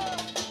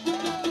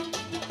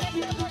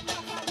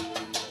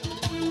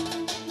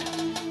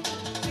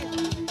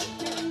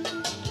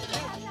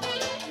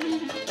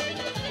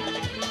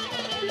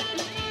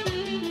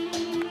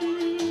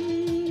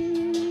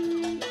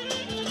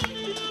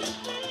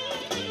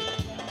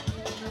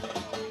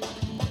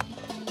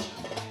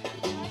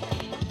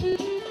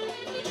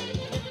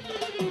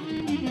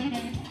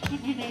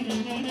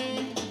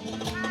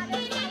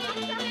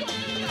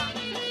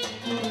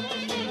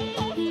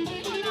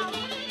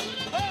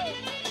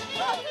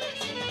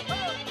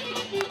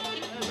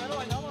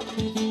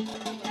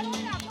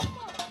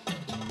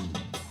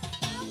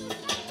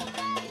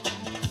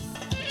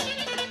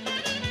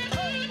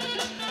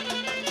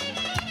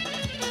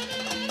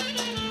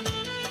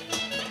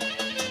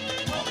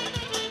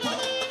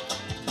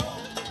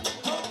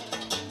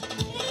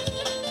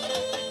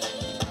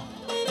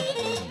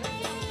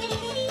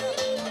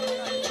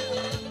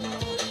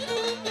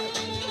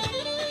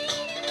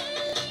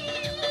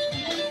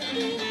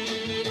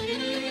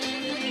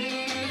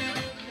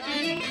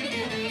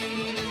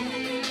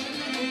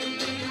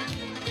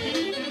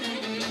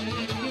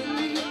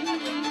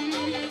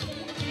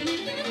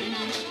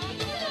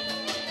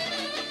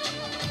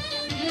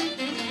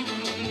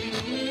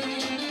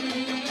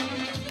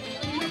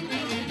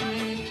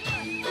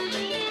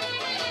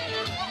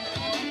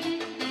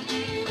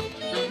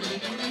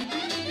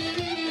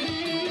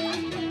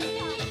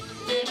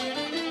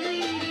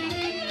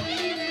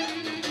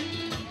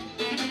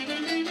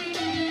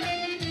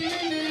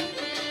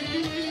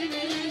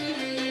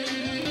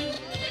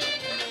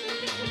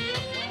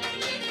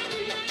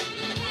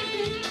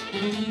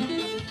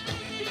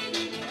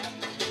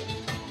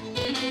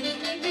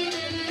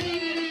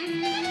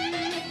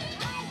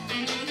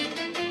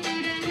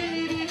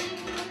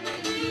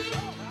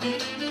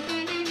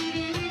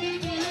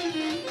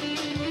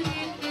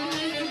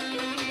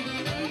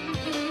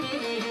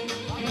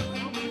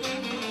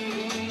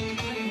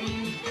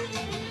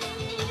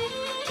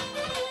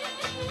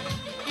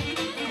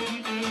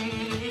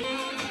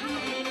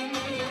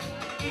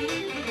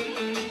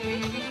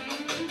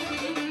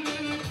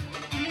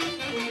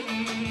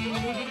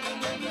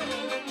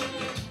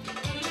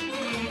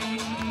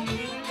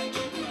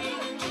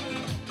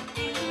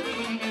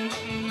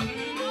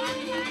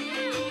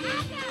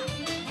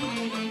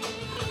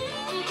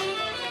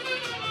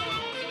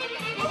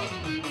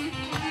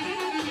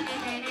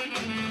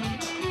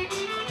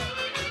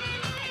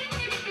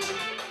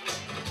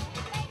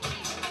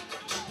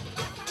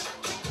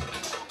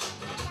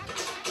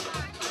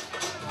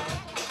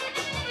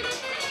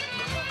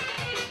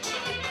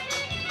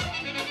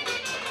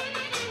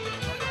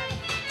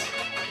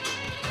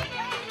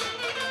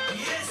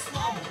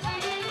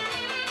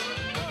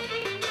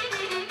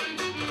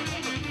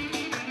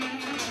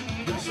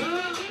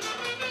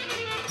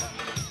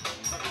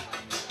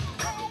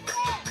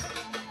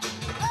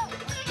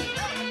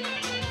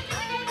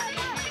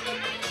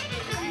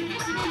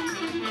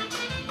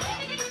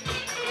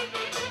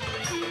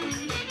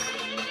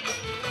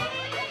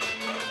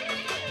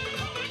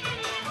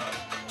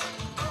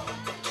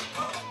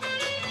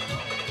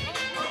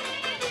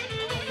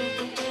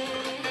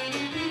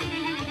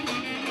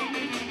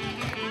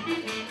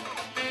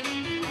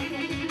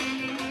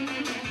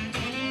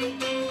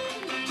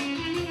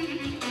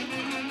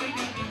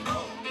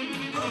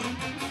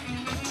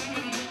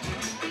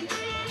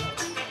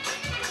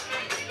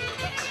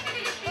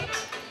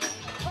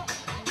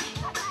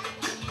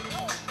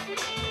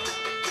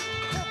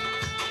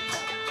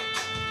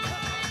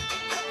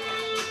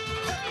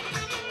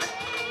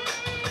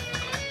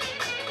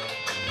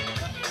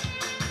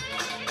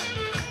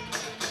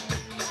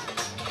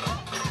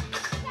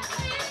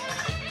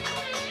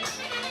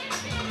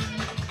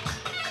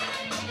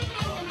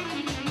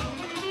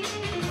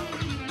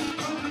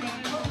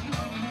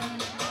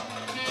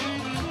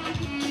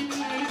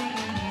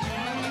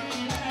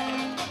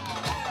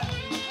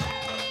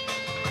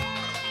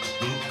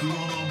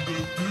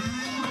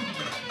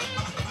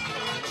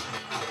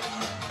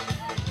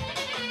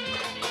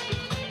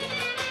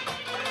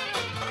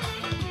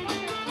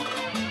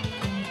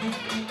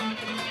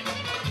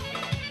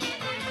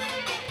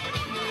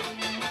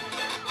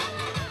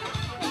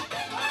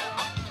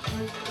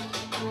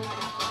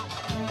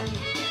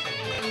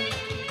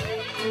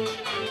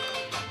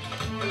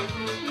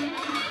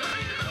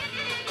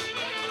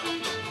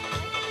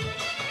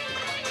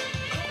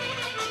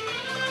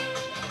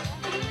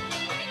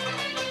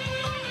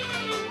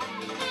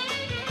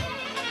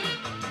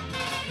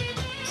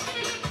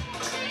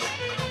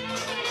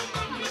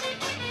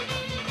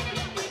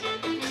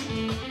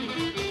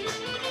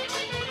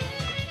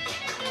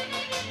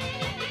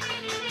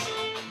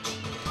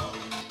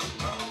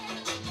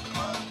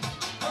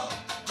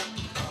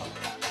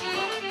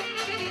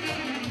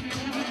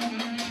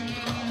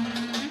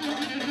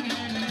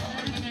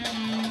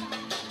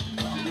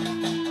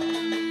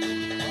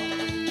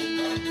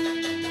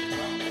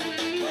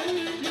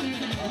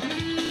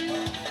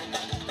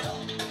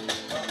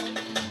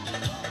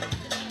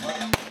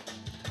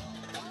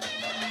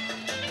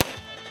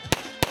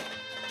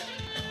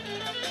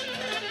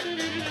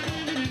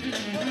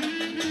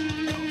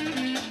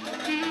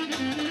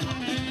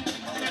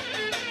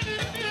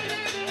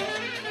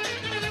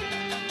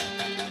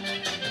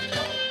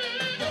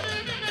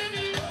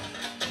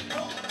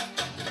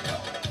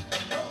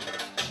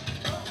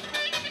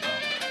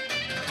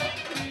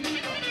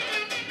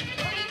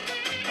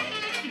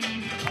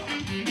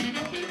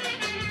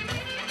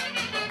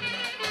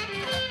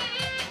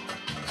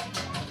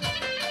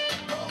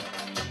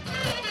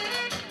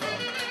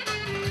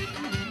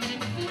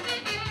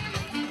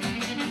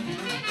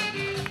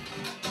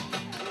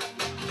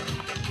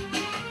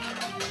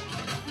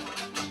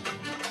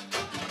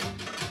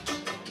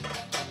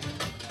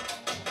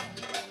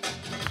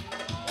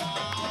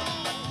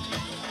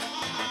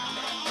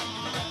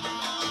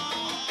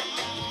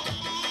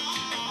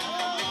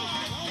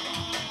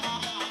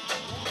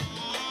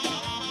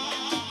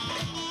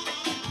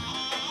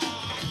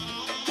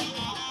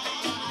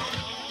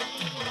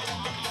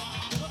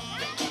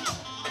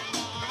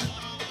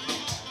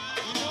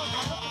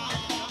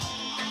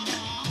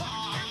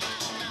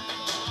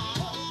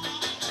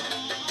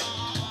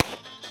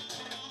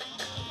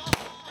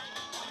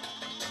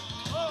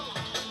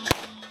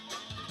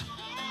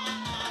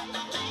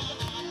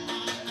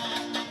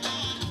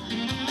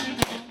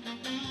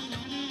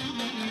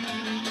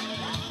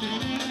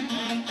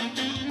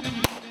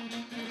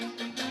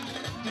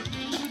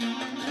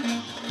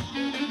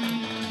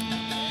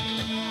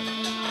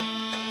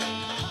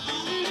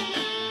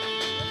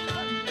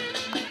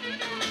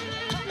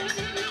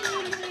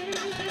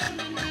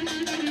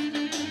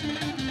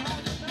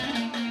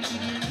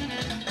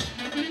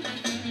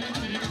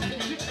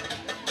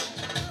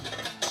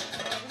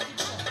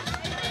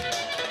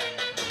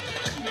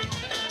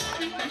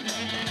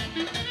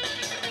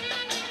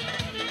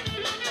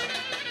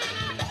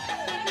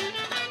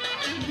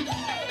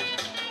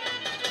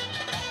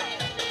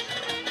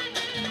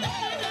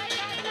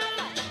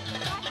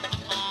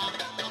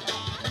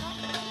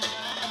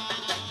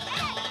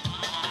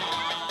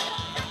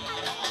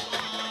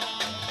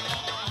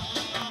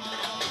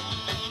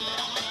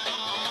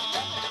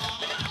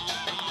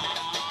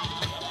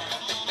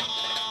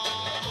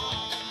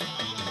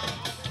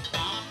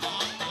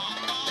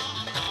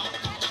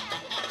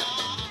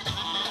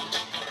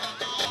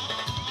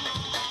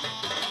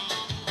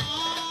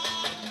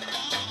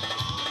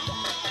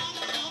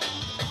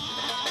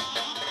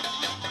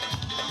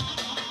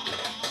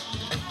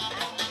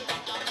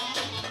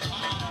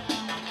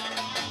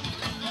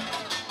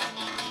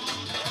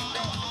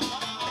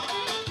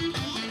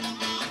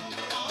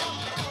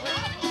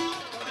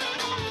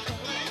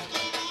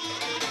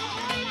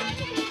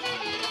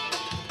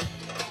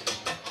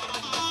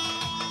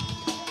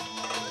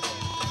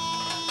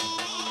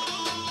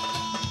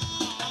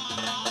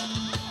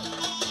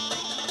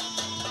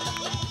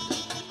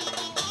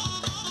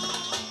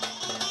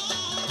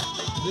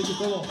 Peki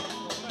solo.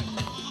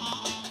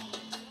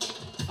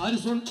 Hadi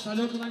son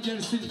salonundan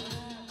gelsin.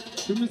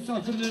 Tüm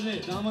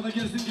misafirleri, damada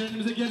gelsin,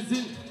 gelinimize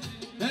gelsin.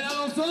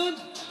 Helal olsun.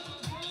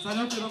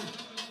 Salon diyorum.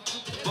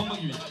 Bomba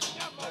gibi.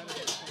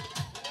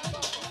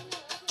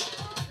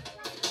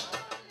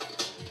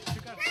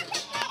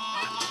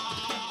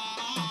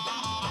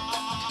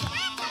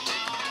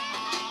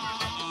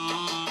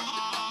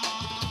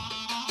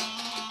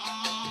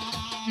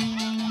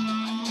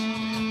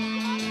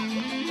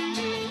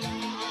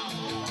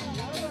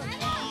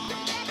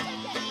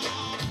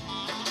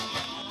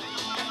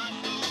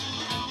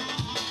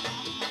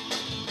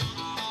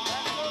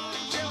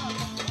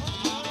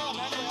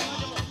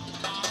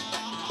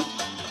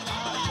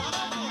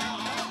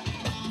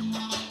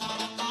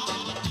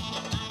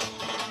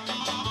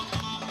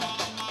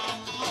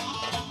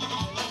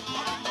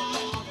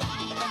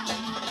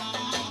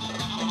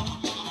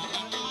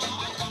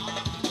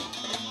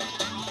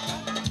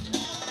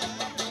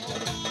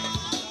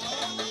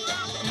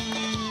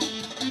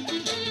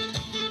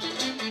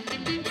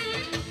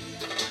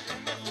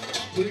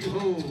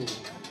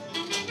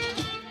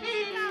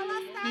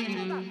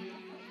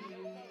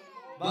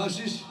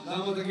 Bahşiş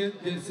damada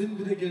gelsin,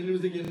 bir de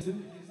gelinimize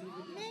gelsin.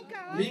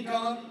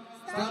 Minka,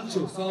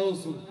 Stanço sağ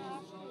olsun.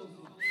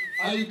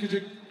 Ay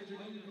küçük.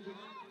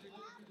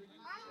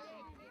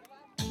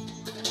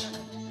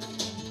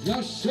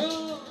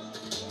 Yaşa!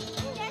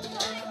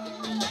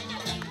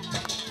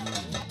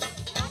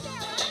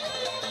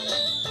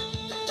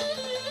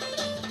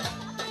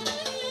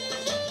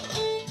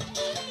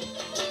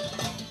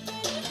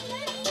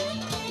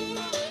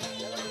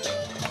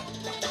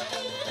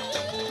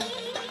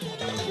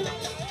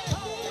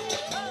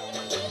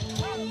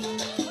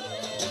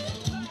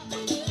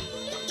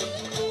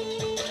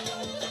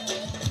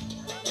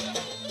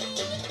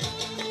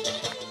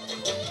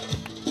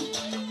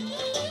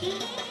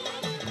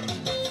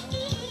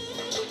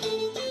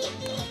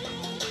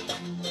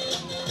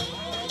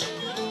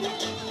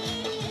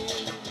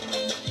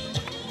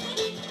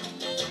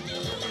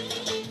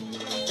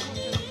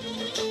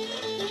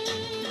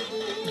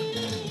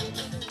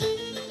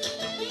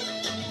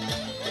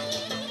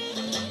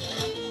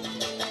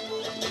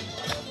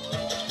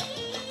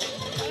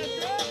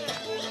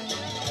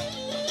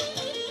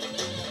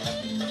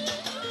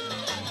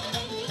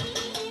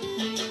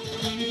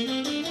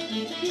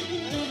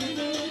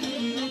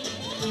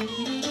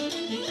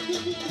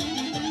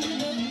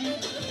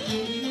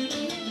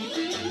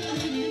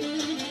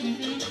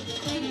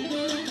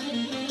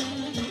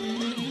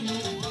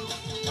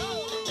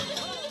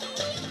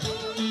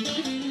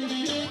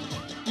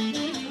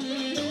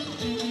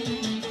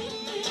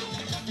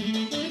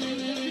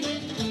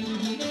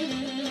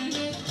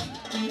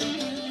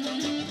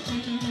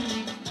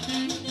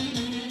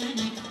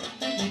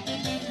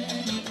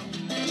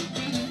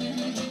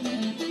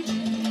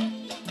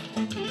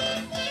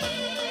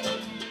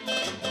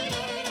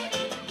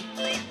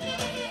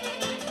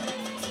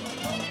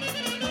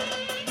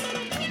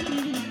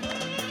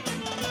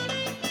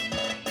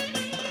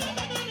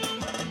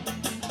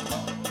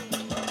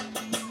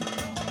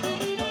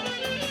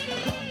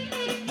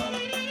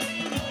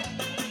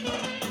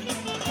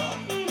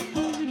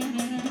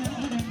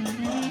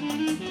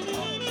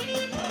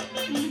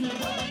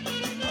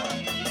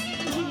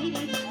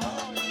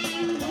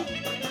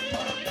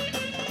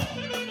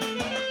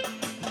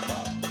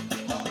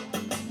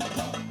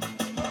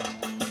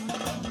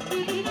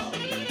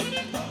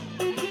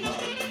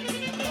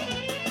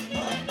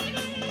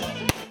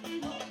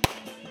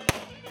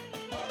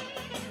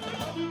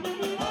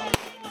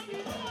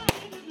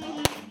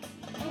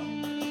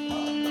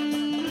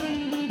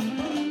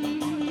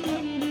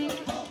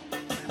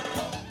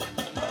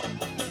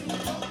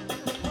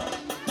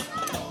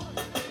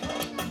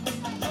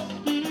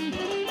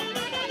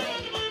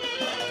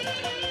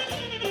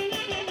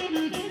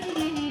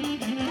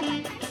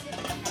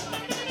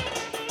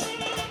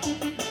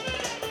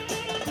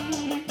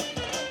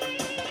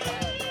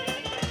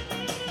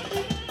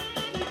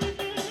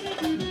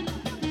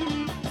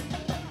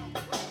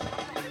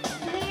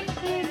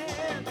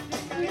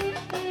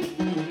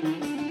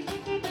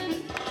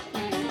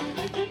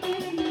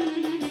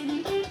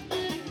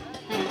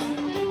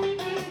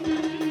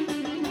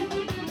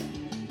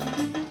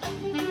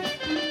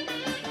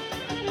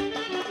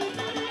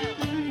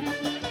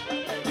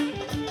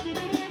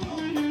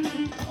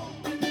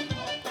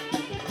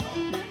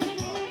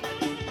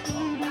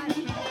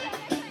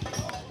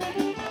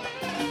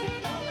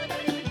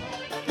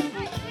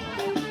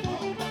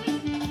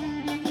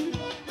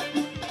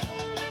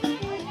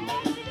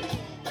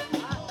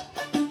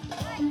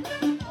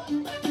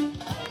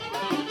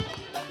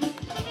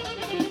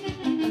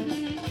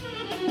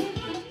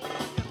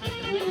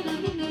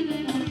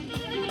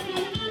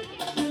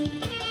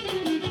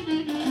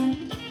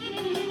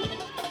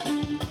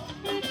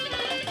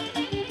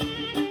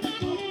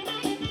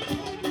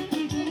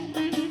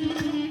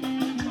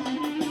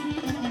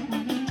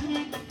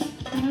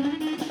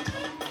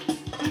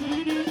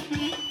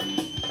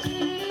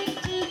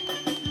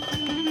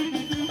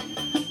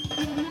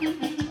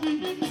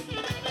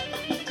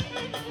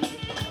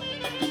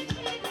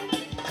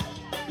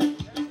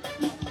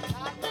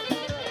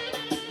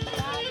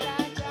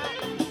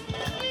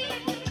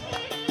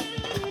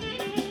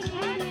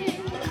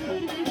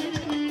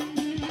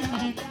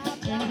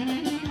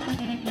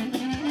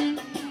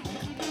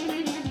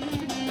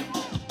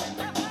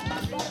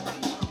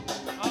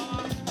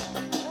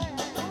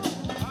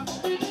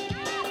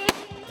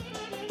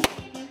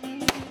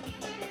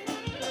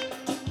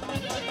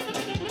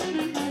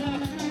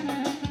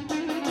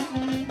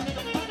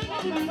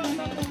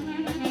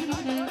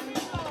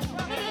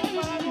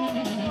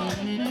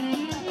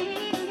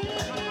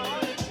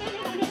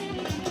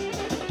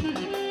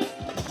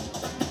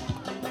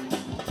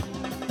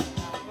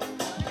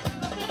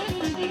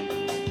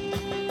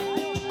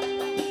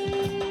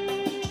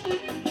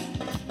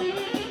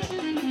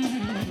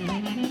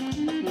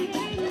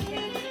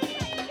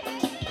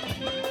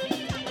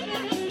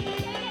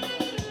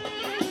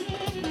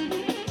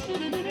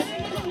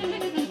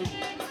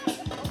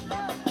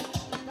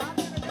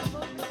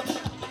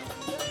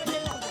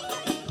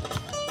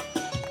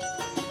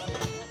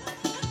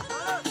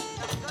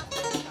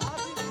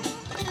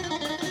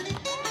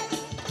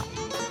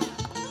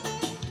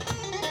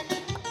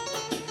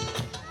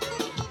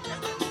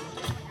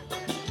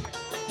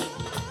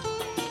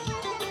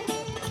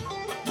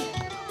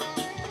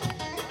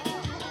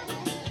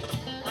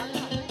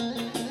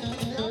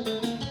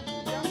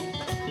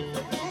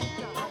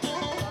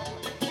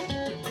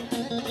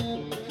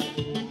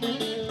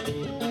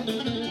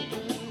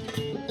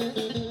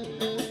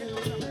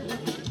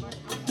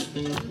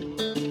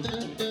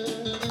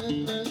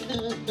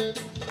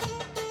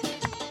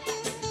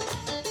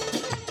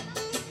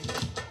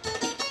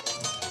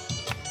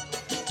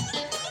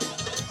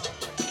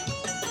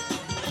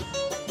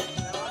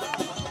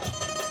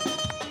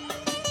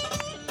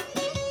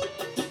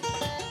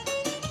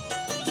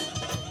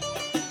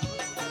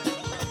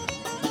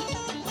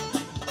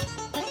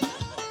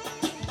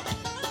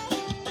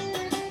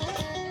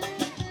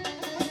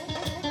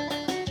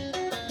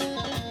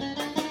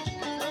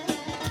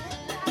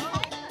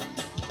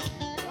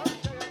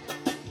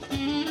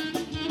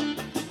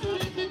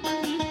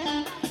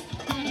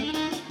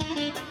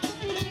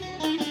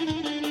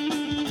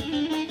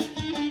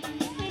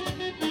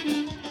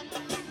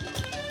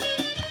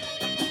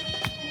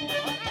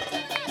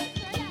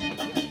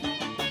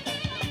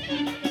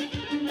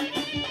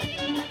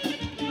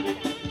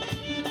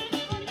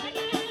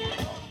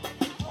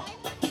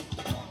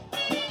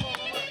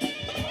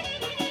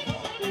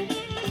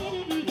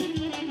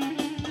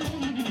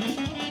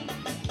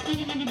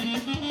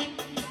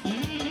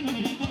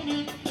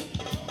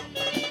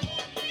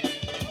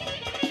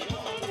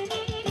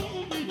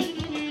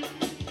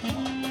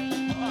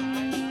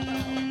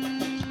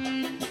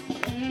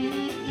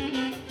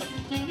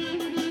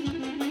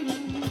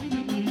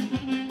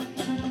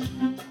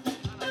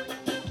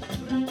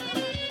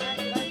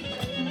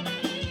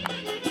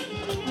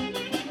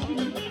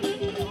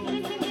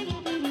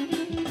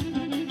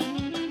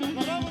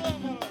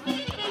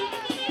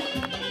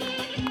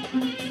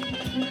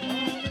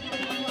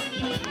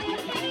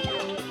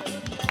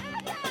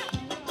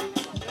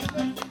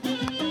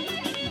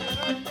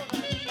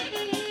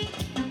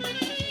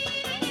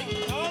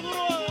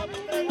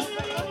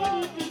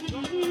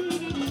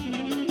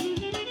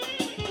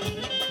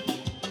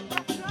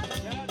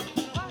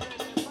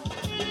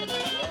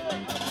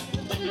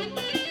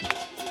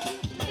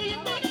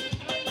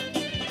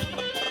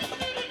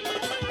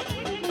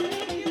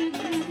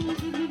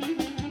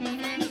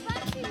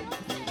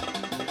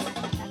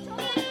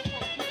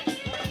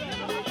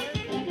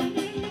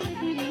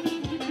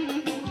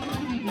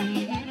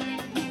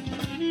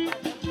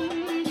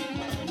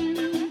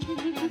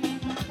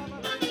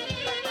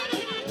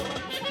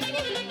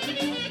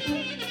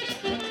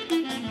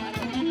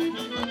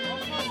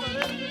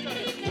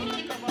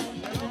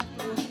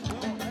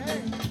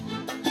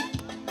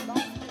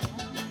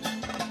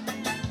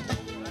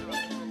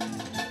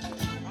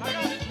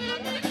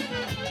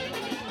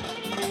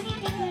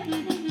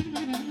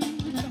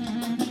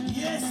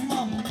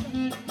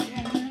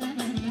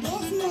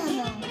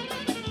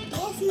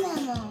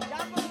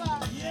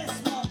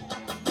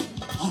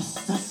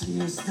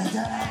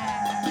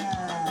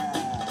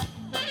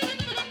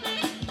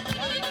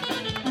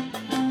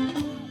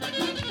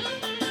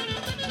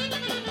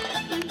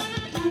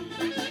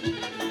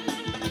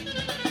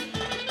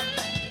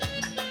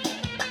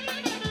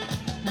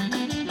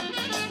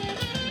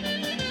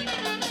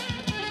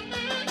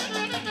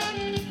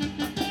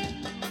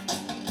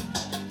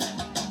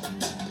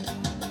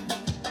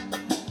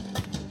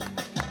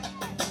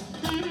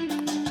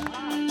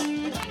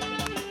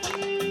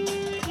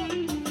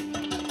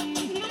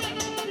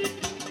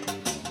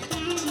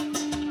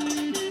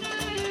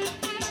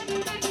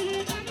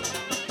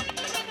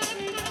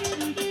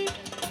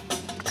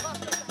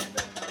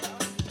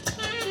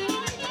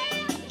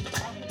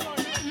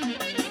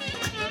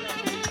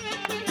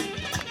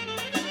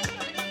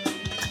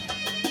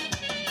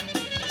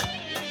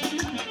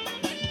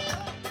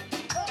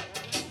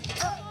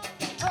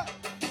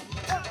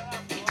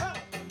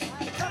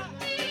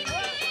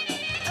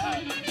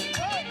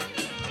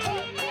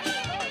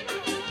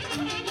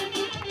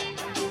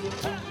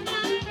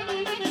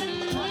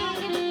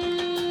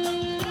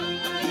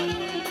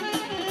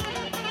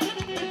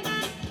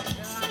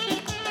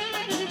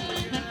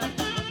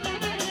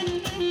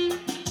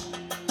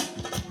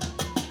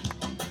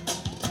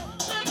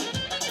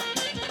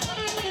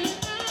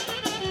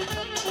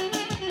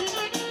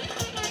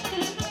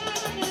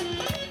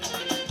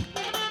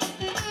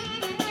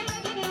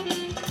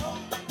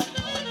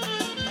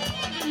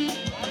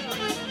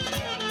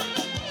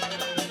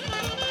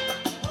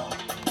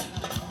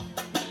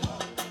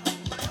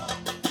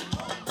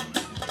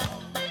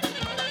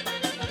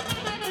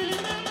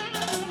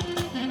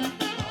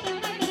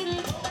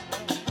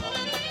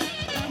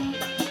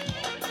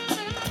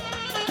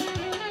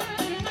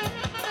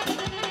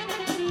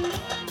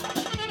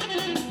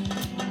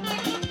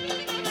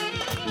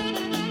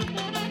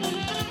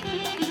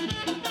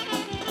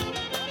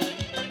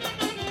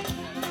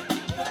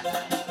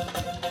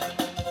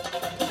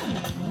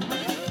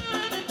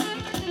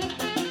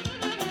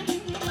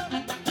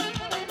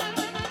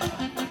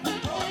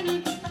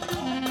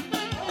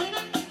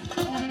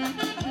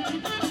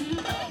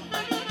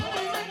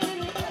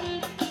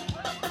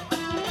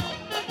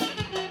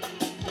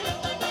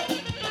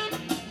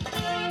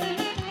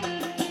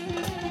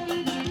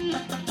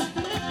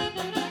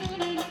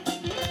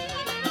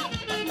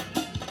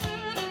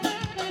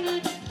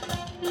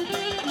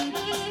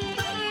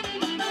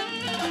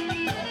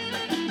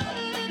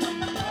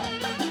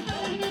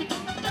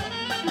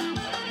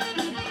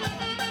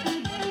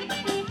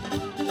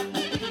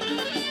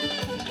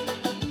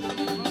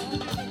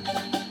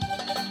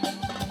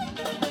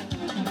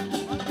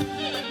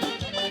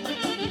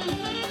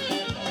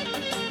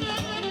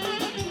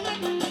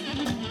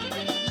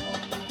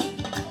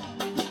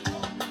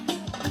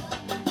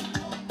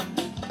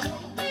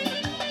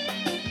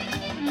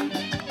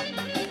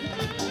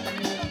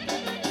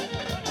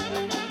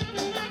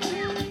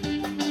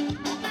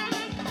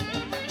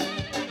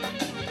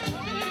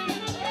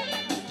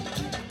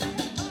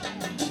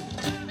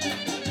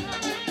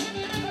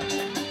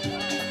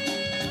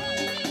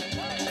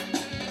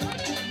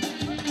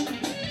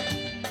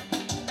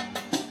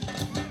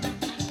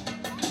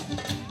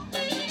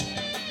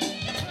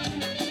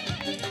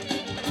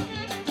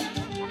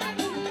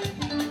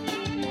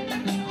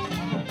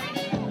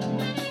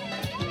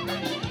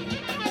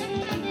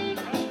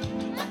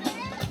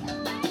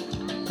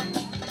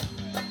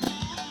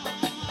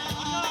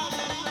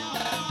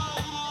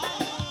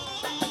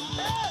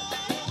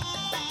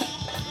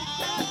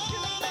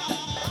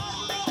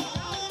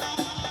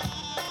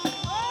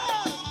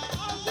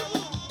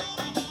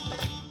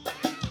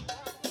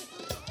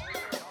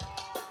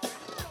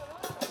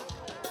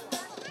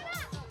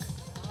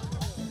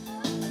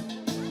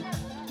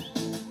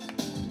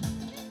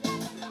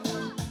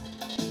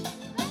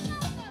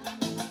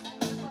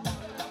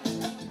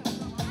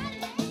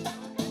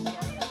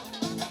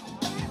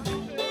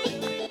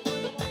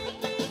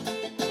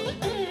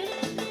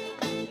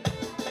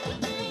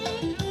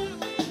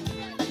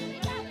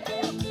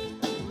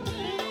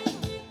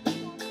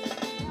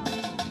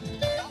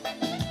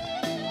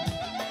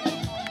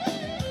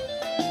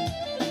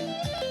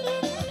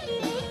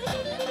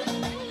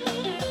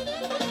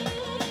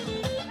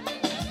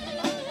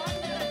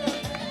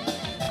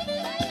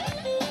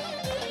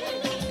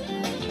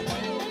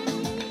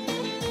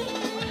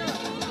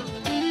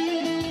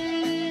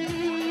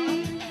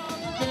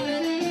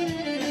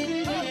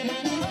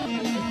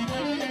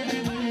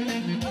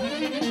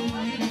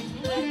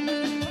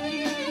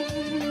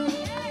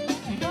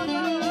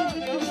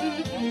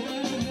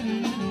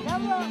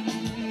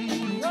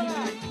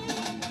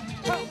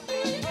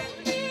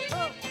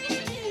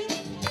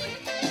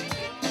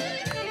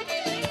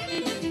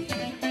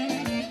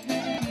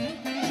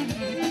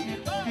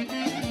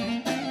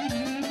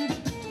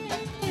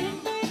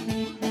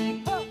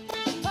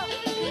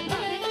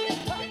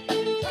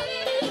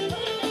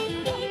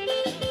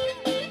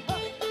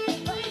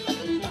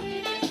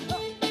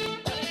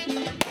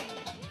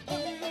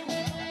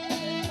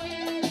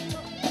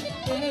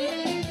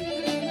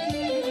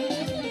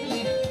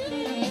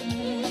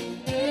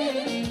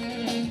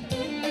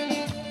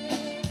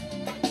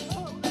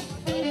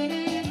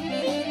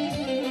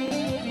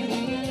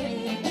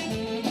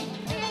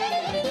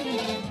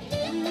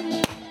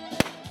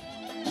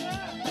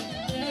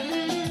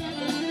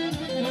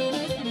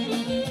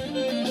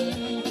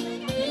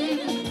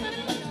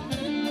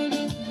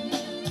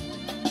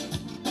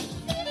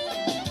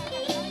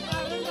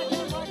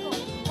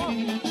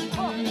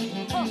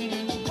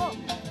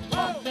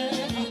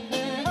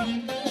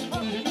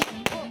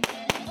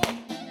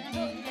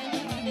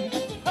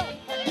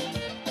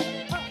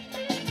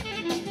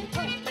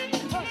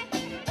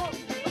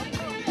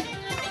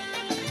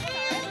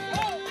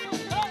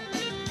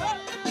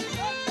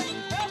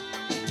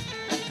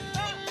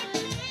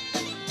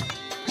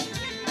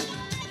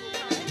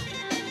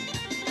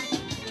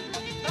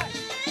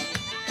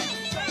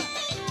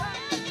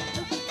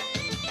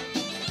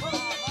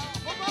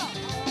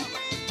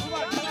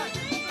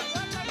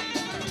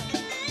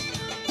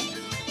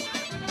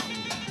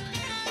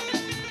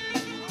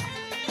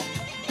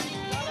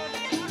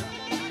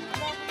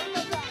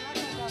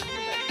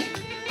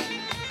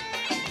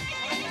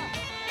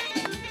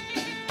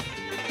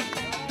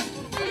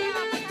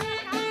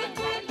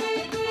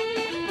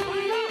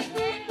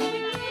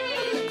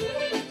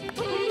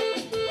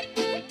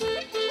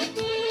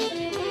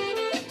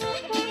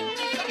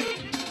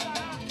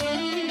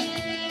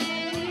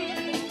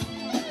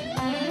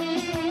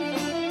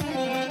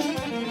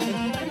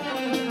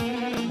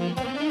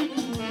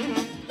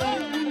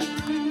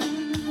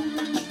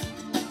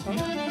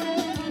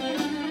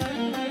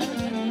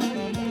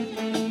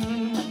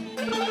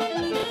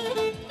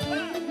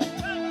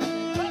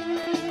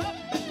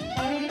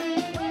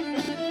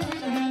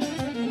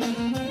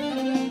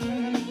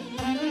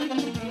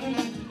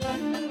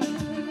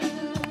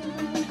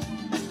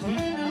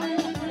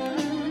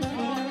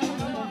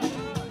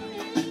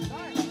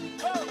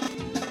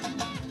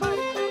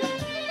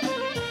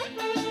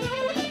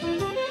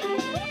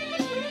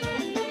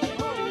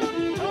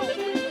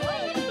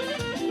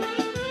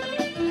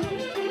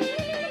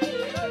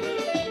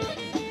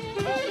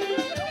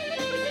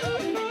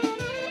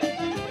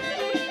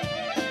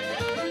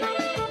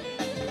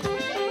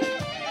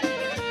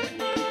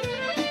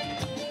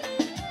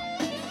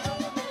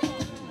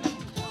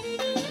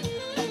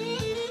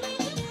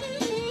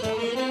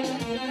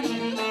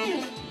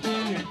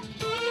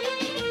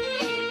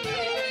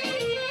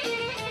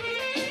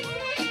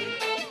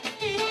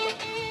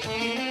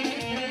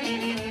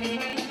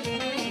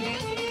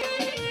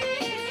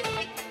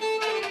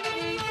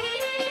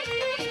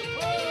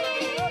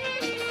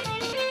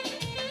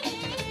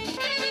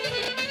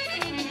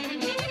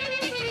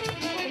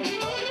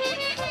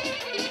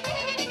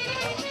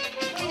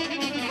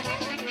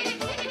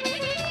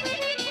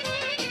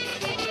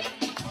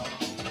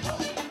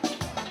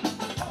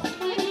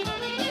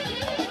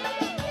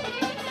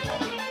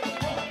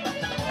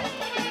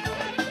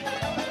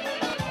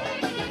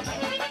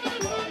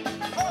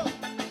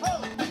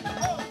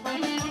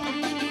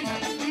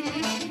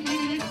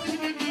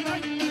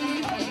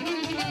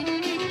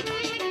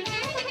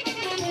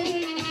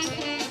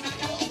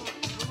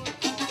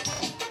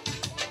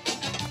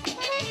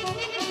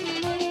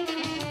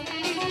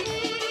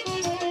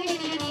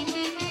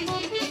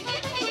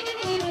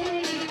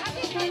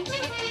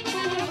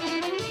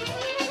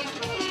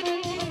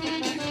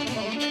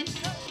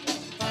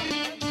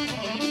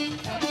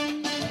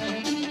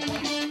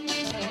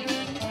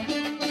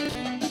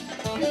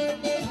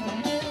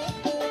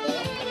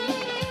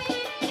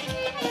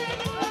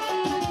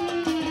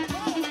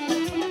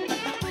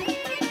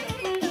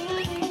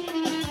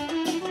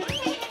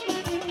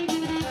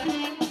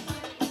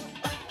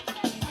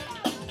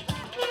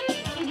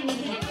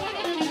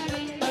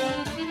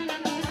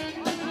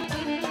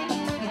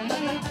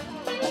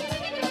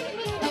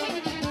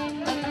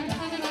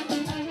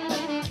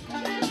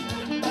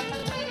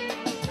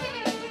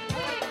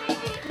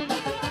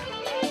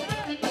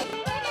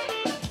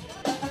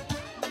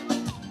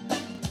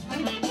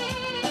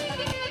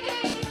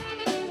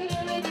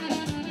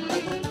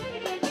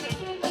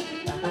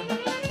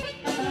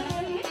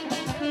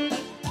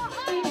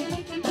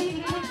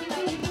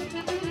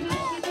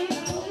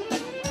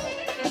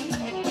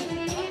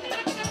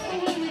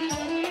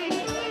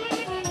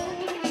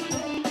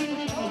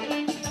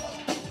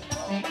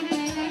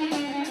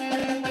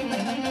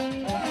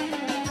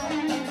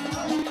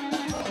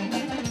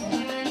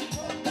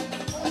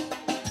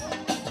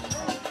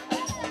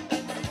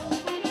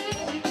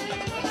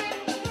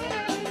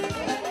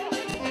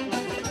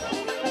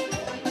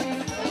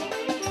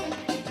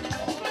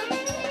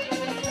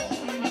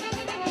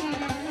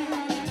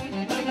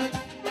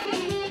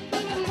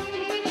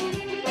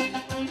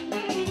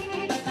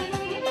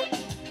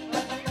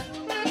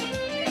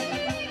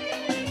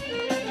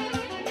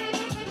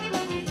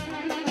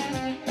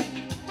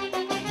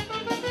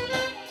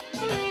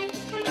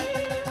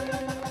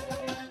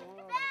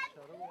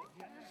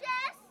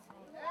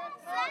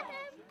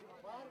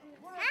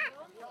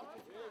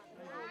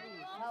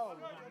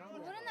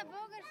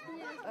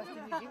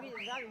 Gibi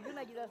zaten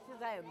yuna giderse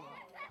zayıf mı?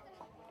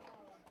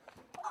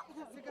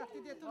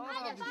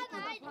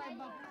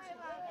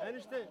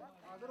 Enişte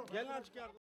gelin açık yardım.